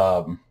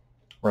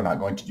 We're not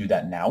going to do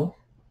that now.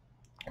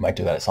 I might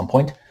do that at some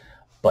point,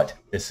 but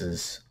this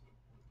is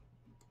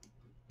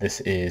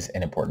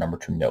an important number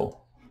to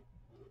know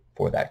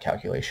for that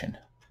calculation.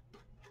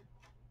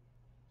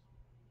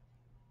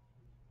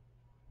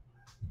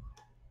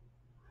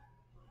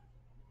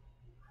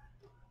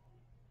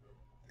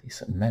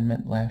 Lease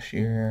amendment last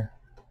year.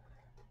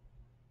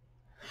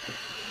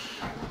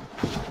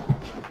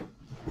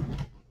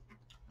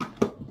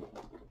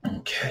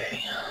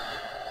 Okay.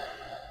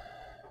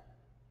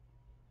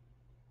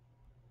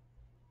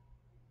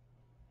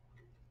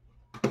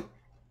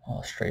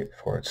 All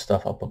straightforward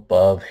stuff up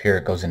above. Here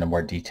it goes into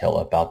more detail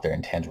about their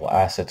intangible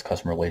assets.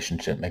 Customer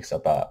relationship makes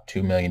up about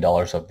 $2 million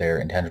of their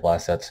intangible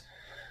assets.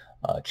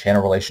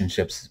 Channel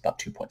relationships is about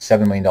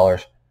 $2.7 million.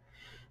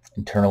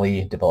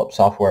 Internally developed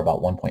software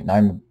about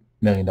 $1.9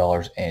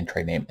 million, and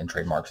trade name and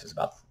trademarks is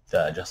about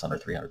just under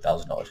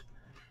 $300,000.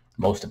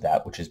 Most of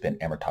that, which has been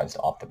amortized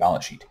off the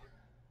balance sheet,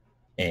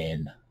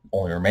 and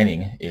only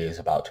remaining is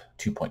about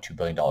 $2.2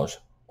 billion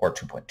or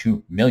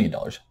 $2.2 million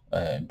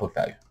in book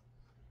value.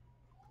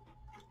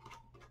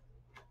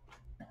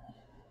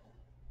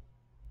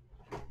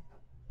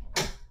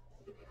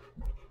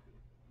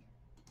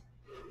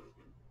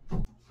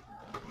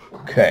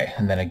 Okay,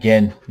 and then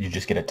again, you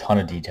just get a ton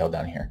of detail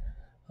down here.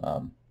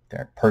 There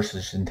are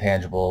purchased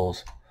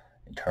intangibles,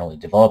 internally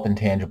developed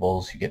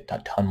intangibles. You get a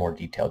ton more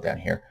detail down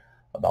here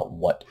about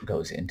what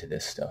goes into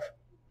this stuff.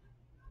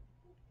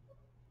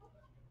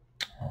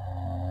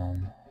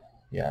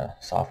 Yeah,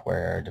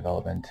 software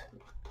development,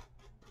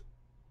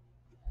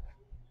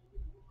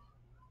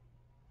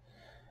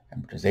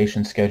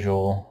 amortization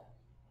schedule,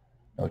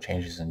 no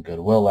changes in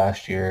goodwill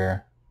last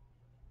year.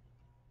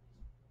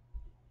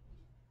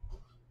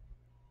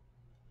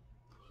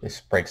 This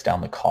breaks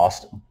down the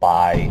cost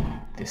by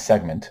the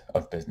segment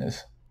of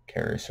business.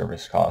 Carrier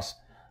service costs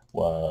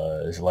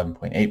was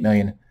 11.8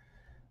 million.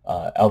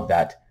 Of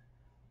that,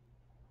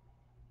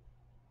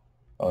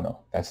 oh no,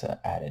 that's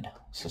added.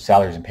 So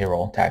salaries and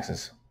payroll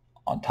taxes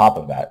on top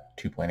of that,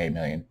 2.8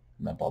 million,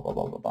 and then blah, blah,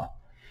 blah, blah, blah.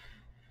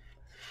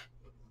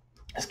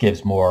 This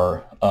gives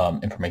more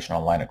information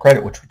on line of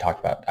credit, which we talked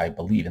about, I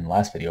believe, in the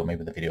last video,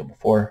 maybe the video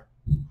before.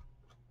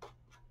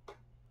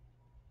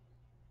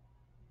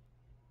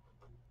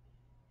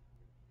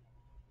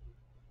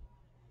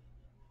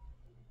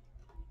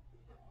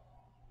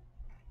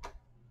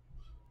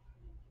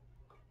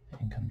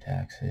 Income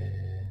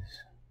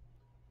taxes.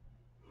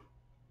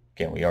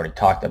 Again, we already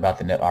talked about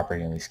the net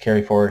operating lease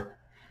carry forward.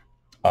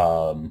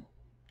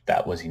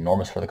 That was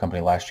enormous for the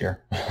company last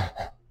year,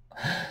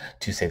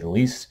 to say the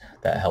least.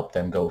 That helped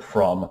them go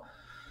from,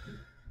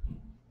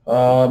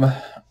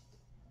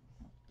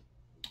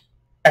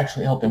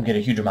 actually helped them get a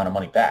huge amount of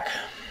money back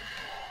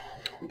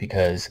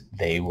because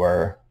they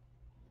were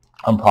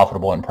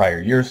unprofitable in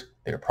prior years.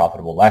 They were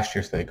profitable last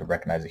year, so they could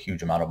recognize a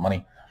huge amount of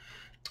money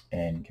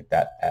and get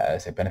that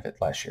as a benefit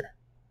last year.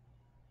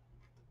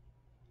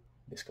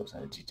 This goes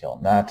into detail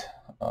on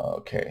that.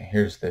 Okay,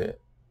 here's the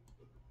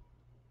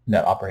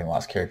net operating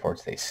loss carry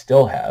forwards they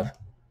still have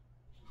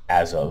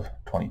as of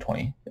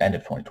 2020, end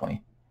of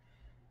 2020,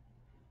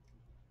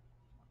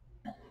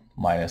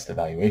 minus the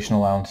valuation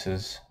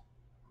allowances.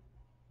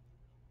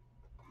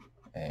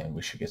 And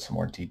we should get some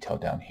more detail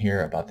down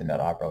here about the net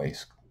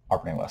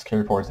operating loss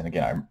carry forwards. And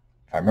again,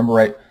 if I remember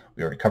right,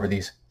 we already covered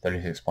these.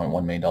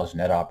 $36.1 million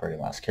net operating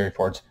loss carry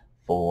forwards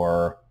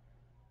for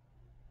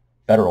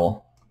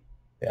federal.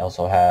 They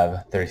also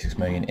have $36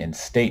 million in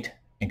state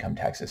income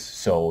taxes.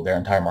 So their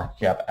entire market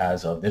cap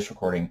as of this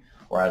recording,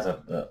 or as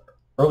of the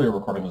earlier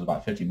recording, was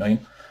about $50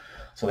 million.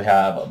 So they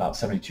have about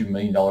 $72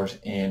 million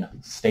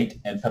in state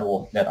and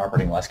federal net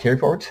operating loss carry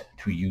forwards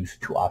to use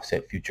to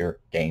offset future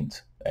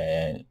gains.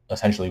 And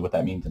essentially what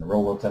that means in a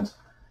real world sense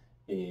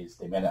is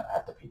they may not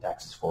have to pay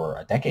taxes for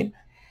a decade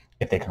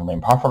if they can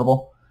remain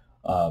profitable.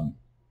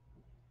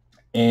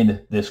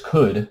 And this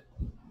could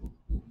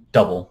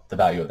double the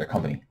value of their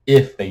company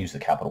if they use the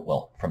capital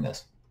well from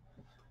this.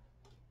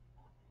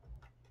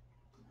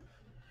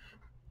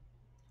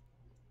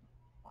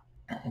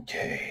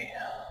 Okay.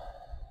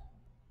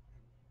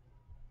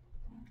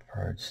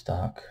 Preferred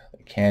stock.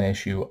 They can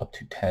issue up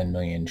to 10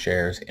 million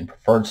shares in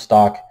preferred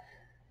stock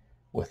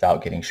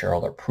without getting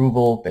shareholder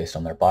approval based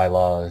on their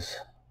bylaws.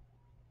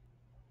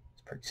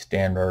 It's pretty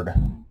standard.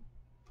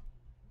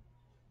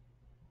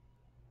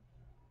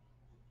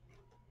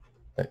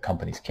 That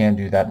companies can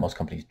do that. Most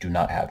companies do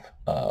not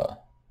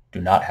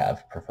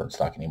have preferred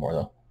stock anymore,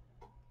 though.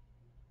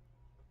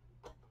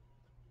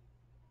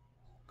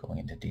 Going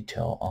into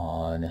detail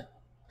on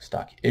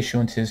stock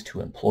issuances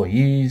to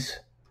employees.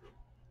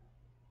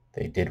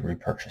 They did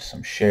repurchase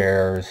some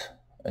shares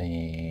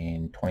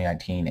in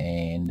 2019,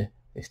 and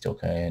they still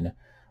can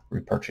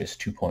repurchase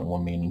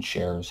 2.1 million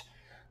shares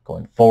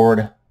going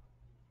forward.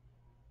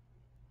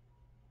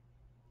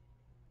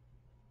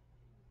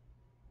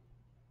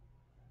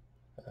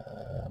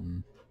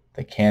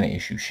 They can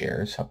issue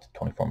shares up to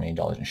 $24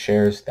 million in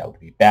shares. That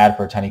would be bad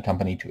for a tiny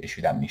company to issue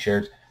that many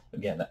shares.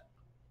 Again,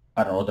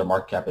 I don't know what their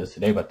market cap is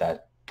today, but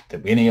that the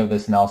beginning of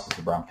this analysis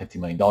is around $50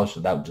 million. So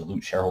that would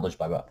dilute shareholders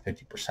by about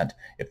 50%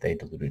 if they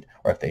diluted,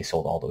 or if they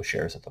sold all those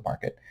shares at the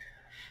market.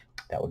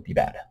 That would be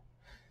bad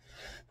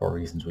for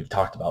reasons we've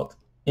talked about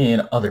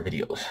in other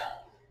videos.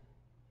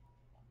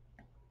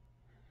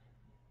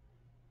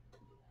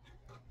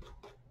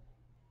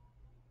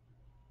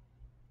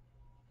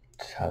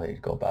 That's how they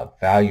go about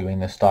valuing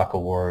the stock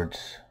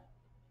awards.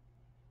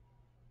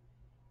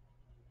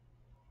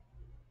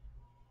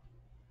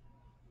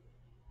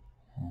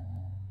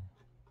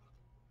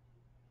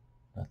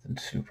 Nothing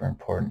super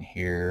important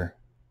here.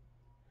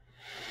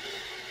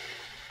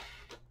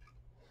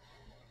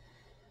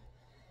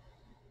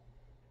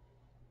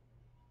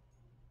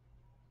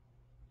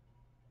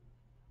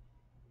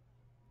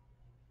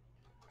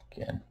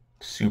 Again,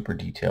 super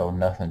detailed,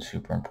 nothing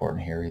super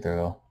important here either,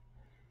 though.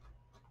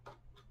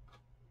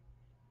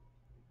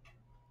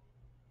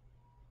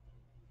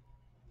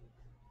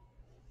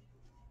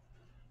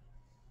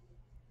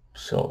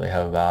 So they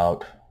have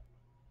about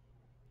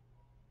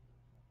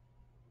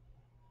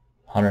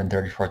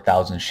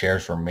 134,000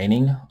 shares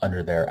remaining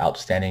under their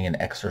outstanding and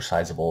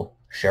exercisable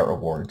share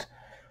awards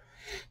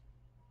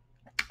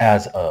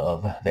as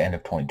of the end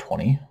of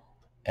 2020.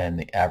 And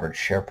the average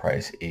share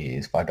price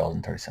is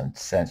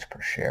 $5.37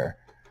 per share.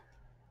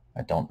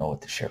 I don't know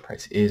what the share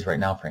price is right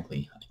now.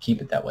 Frankly, I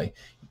keep it that way.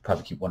 You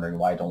probably keep wondering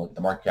why I don't look at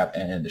the market cap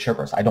and the share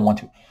price. I don't want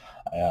to.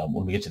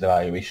 When we get to the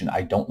valuation,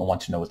 I don't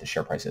want to know what the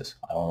share price is.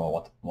 I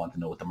don't want to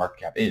know what the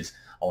market cap is.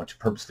 I want to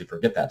purposely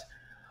forget that.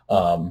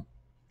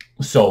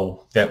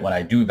 So that when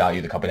I do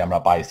value the company, I'm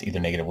not biased either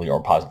negatively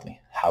or positively.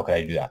 How could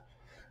I do that?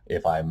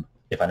 If I know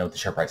what the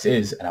share price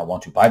is and I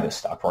want to buy this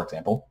stock, for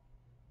example,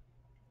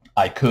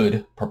 I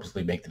could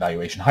purposely make the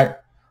valuation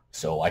higher.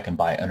 So I can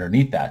buy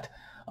underneath that.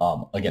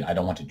 Again, I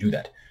don't want to do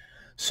that.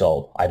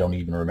 So I don't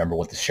even remember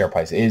what the share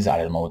price is. I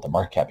don't know what the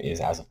market cap is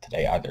as of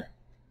today either.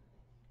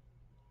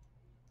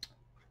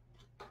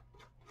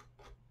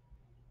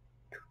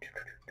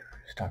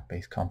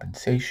 Stock-based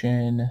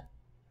compensation.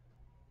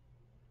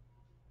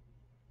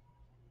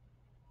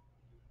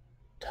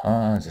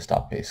 Tons of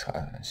stock-based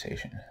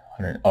compensation.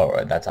 Oh,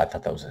 right, I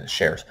thought that was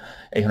shares.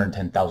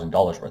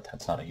 $810,000 worth.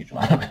 That's not a huge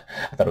amount.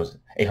 I thought it was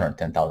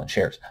 810,000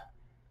 shares.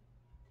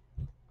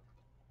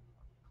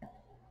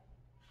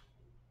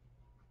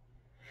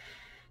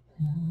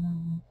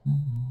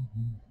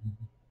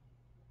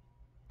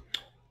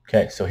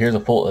 Okay, so here's a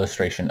full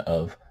illustration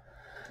of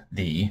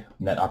the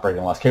net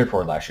operating loss carried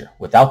forward last year.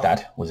 Without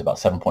that, was about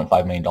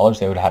 $7.5 million.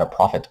 They would have had a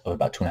profit of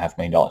about $2.5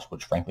 million,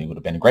 which frankly would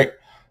have been great,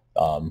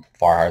 far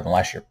higher than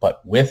last year.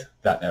 But with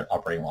that net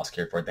operating loss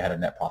carried forward, they had a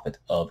net profit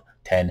of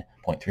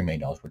 $10.3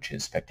 million, which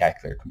is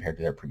spectacular compared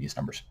to their previous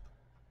numbers.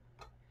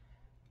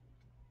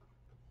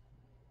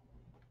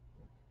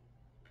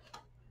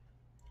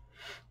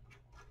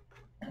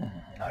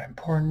 Not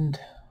important.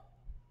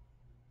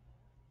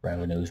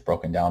 Revenue is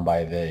broken down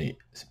by the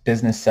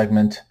business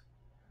segment.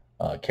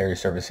 Carrier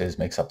services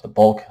makes up the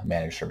bulk.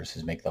 Managed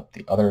services make up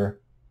the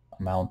other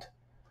amount.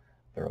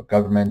 Federal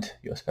government,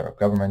 U.S. federal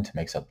government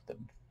makes up the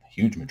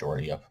huge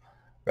majority of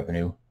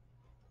revenue.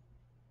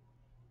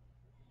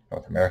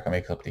 North America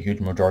makes up the huge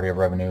majority of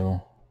revenue.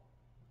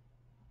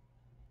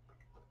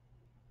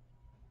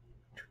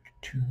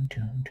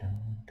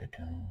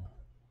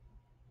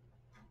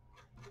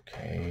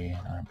 Okay,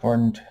 not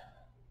important.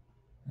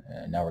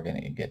 And now we're going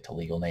to get to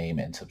legal name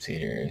and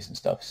subsidiaries and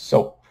stuff.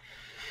 So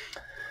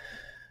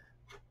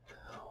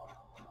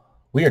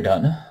we are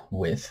done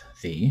with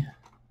the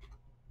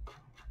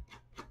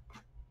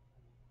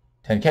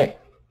 10K.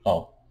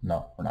 Oh,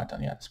 no, we're not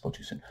done yet. I spoke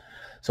too soon.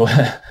 So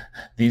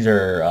these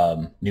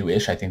are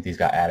new-ish. I think these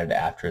got added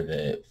after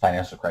the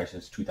financial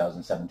crisis,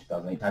 2007,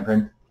 2008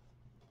 timeframe.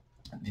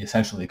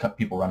 Essentially, the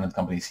people running the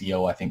company,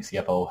 CEO, I think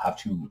CFO, have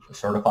to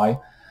certify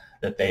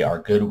that they are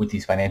good with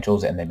these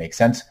financials and they make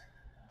sense.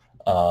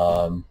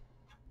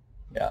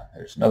 Yeah,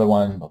 there's another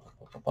one, blah, blah,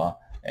 blah, blah, blah,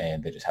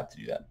 and they just have to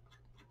do that.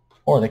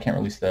 Or they can't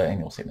release the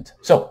annual statements.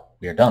 So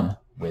we are done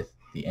with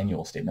the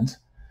annual statements.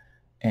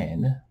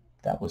 And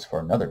that was for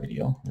another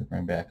video. We'll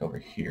bring back over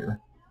here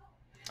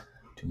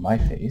to my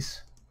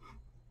face.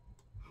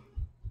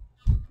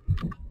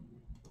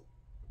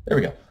 There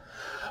we go.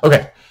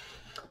 Okay.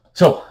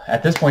 So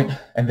at this point,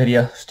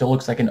 NVIDIA still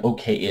looks like an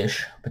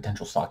okay-ish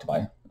potential stock to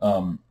buy.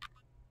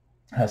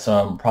 Has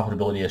some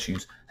profitability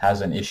issues,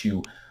 has an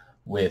issue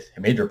with a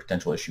major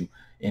potential issue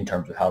in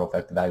terms of how to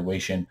affect the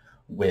valuation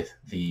with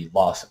the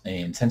loss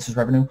in census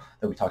revenue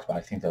that we talked about.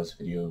 I think that was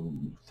video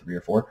 3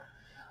 or 4.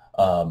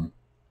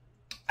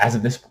 As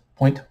of this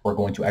point, we're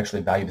going to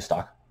actually value the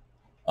stock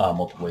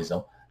multiple ways,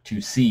 though, to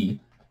see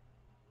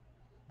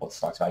what the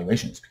stock's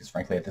valuation is, because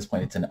frankly, at this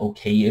point, it's an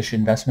okay-ish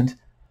investment.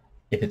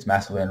 If it's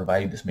massively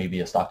undervalued, this may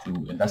be a stock to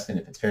invest in.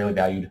 If it's fairly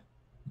valued,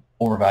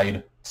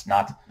 overvalued, it's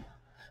not.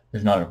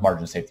 There's not enough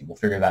margin of safety. We'll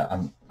figure that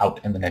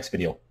out in the next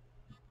video.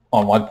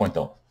 On Widepoint,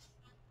 though,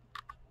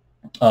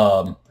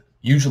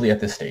 usually at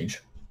this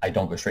stage, I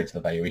don't go straight to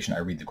the valuation. I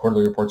read the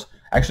quarterly reports.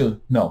 Actually,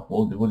 no,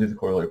 we'll do the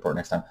quarterly report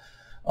next time.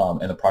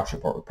 And the proxy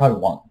report. We probably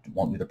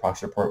won't do the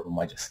proxy report. We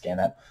might just scan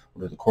that.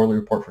 We'll do the quarterly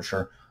report for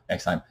sure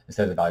next time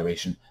instead of the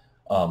valuation.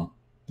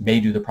 May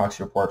do the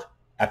proxy report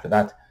after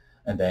that,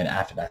 and then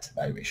after that's the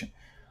valuation.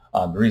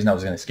 The reason I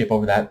was going to skip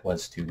over that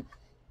was to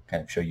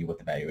kind of show you what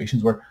the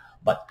valuations were,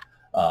 but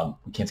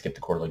we can't skip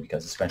the quarterly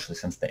because especially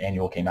since the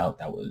annual came out,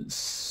 that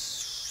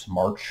was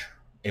March,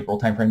 April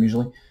timeframe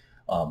usually.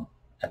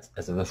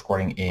 As of this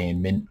recording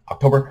in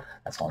mid-October,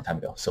 that's a long time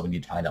ago. So we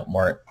need to find out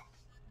more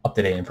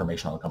up-to-date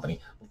information on the company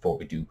before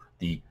we do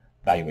the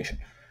valuation.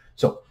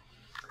 So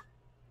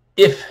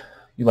if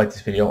you like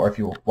this video, or if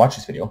you watch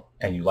this video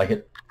and you like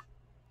it,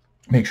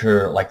 make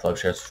sure to like, love,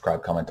 share,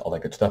 subscribe, comment, all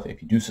that good stuff.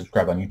 If you do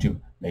subscribe on YouTube,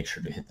 make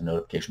sure to hit the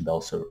notification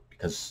bell so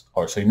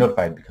you're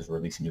notified because we're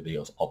releasing new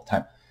videos all the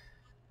time.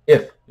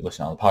 If you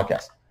listen on the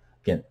podcast,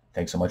 again,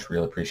 thanks so much.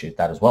 Really appreciate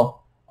that as well.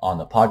 On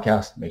the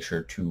podcast, make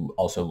sure to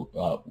also,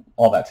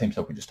 all that same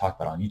stuff we just talked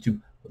about on YouTube,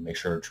 but make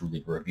sure to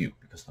leave a review,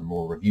 because the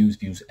more reviews,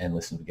 views, and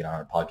listens we get on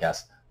our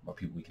podcast, the more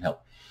people we can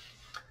help.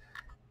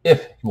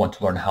 If you want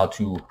to learn how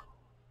to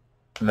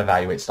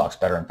evaluate stocks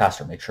better and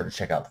faster, make sure to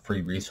check out the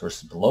free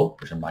resources below,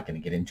 which I'm not going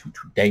to get into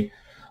today,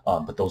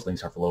 but those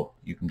links are below.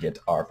 You can get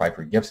our 5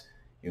 free gifts.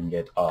 You can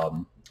get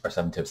our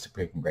 7 tips to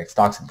picking great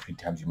stocks and 3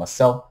 times you must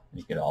sell. And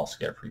you can also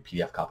get a free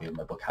PDF copy of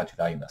my book, How to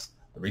Value Invest.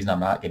 The reason I'm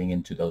not getting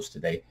into those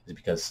today is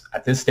because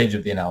at this stage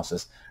of the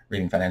analysis,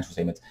 reading financial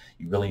statements,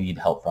 you really need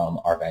help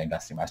from our Value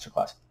Investing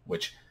Masterclass,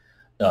 which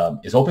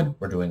is open.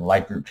 We're doing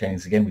live group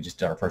trainings again. We just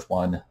did our first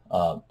one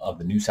of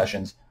the new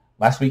sessions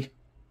last week.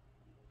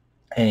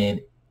 And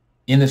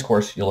in this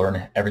course, you'll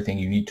learn everything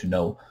you need to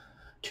know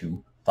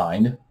to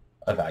find,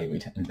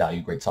 evaluate, and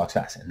value great stocks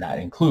fast. And that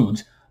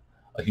includes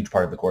a huge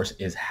part of the course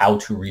is how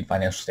to read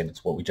financial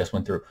statements, what we just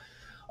went through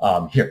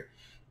here.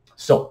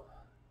 So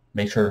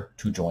make sure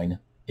to join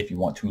if you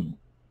want to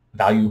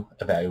value,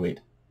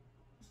 evaluate,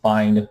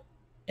 find,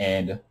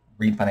 and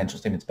read financial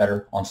statements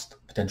better on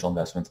potential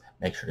investments.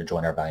 Make sure to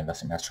join our Value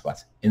Investing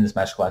Masterclass. In this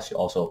masterclass, you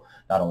also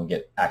not only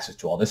get access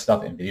to all this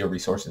stuff and video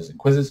resources and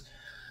quizzes,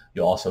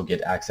 You'll also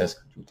get access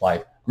to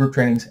live group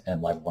trainings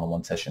and live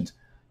one-on-one sessions.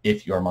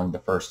 If you're among the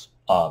first,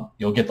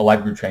 you'll get the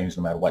live group trainings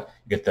no matter what.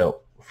 You get the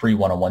free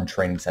one-on-one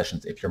training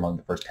sessions if you're among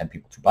the first 10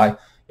 people to buy.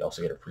 You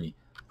also get a free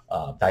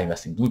value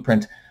investing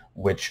blueprint,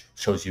 which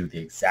shows you the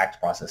exact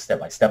process step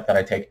by step that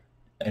I take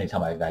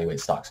anytime I evaluate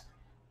stocks.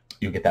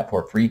 You get that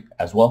for free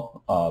as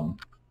well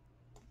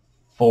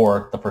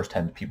for the first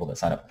 10 people that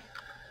sign up.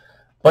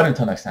 But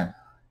until next time,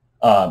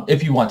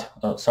 if you want,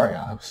 sorry,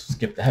 I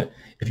skipped ahead.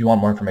 If you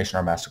want more information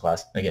on our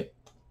masterclass, again,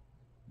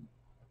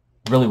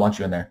 really want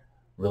you in there.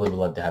 Really would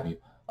love to have you.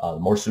 The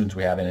more students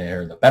we have in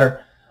here, the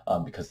better,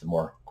 because the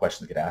more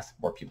questions get asked,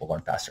 more people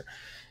learn faster.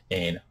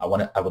 And I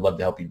would love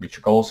to help you reach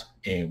your goals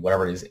in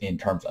whatever it is in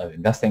terms of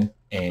investing,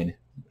 and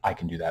I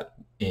can do that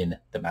in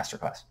the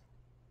masterclass.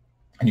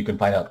 And you can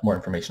find out more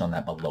information on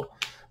that below.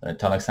 But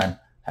until next time,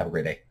 have a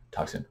great day.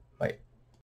 Talk soon.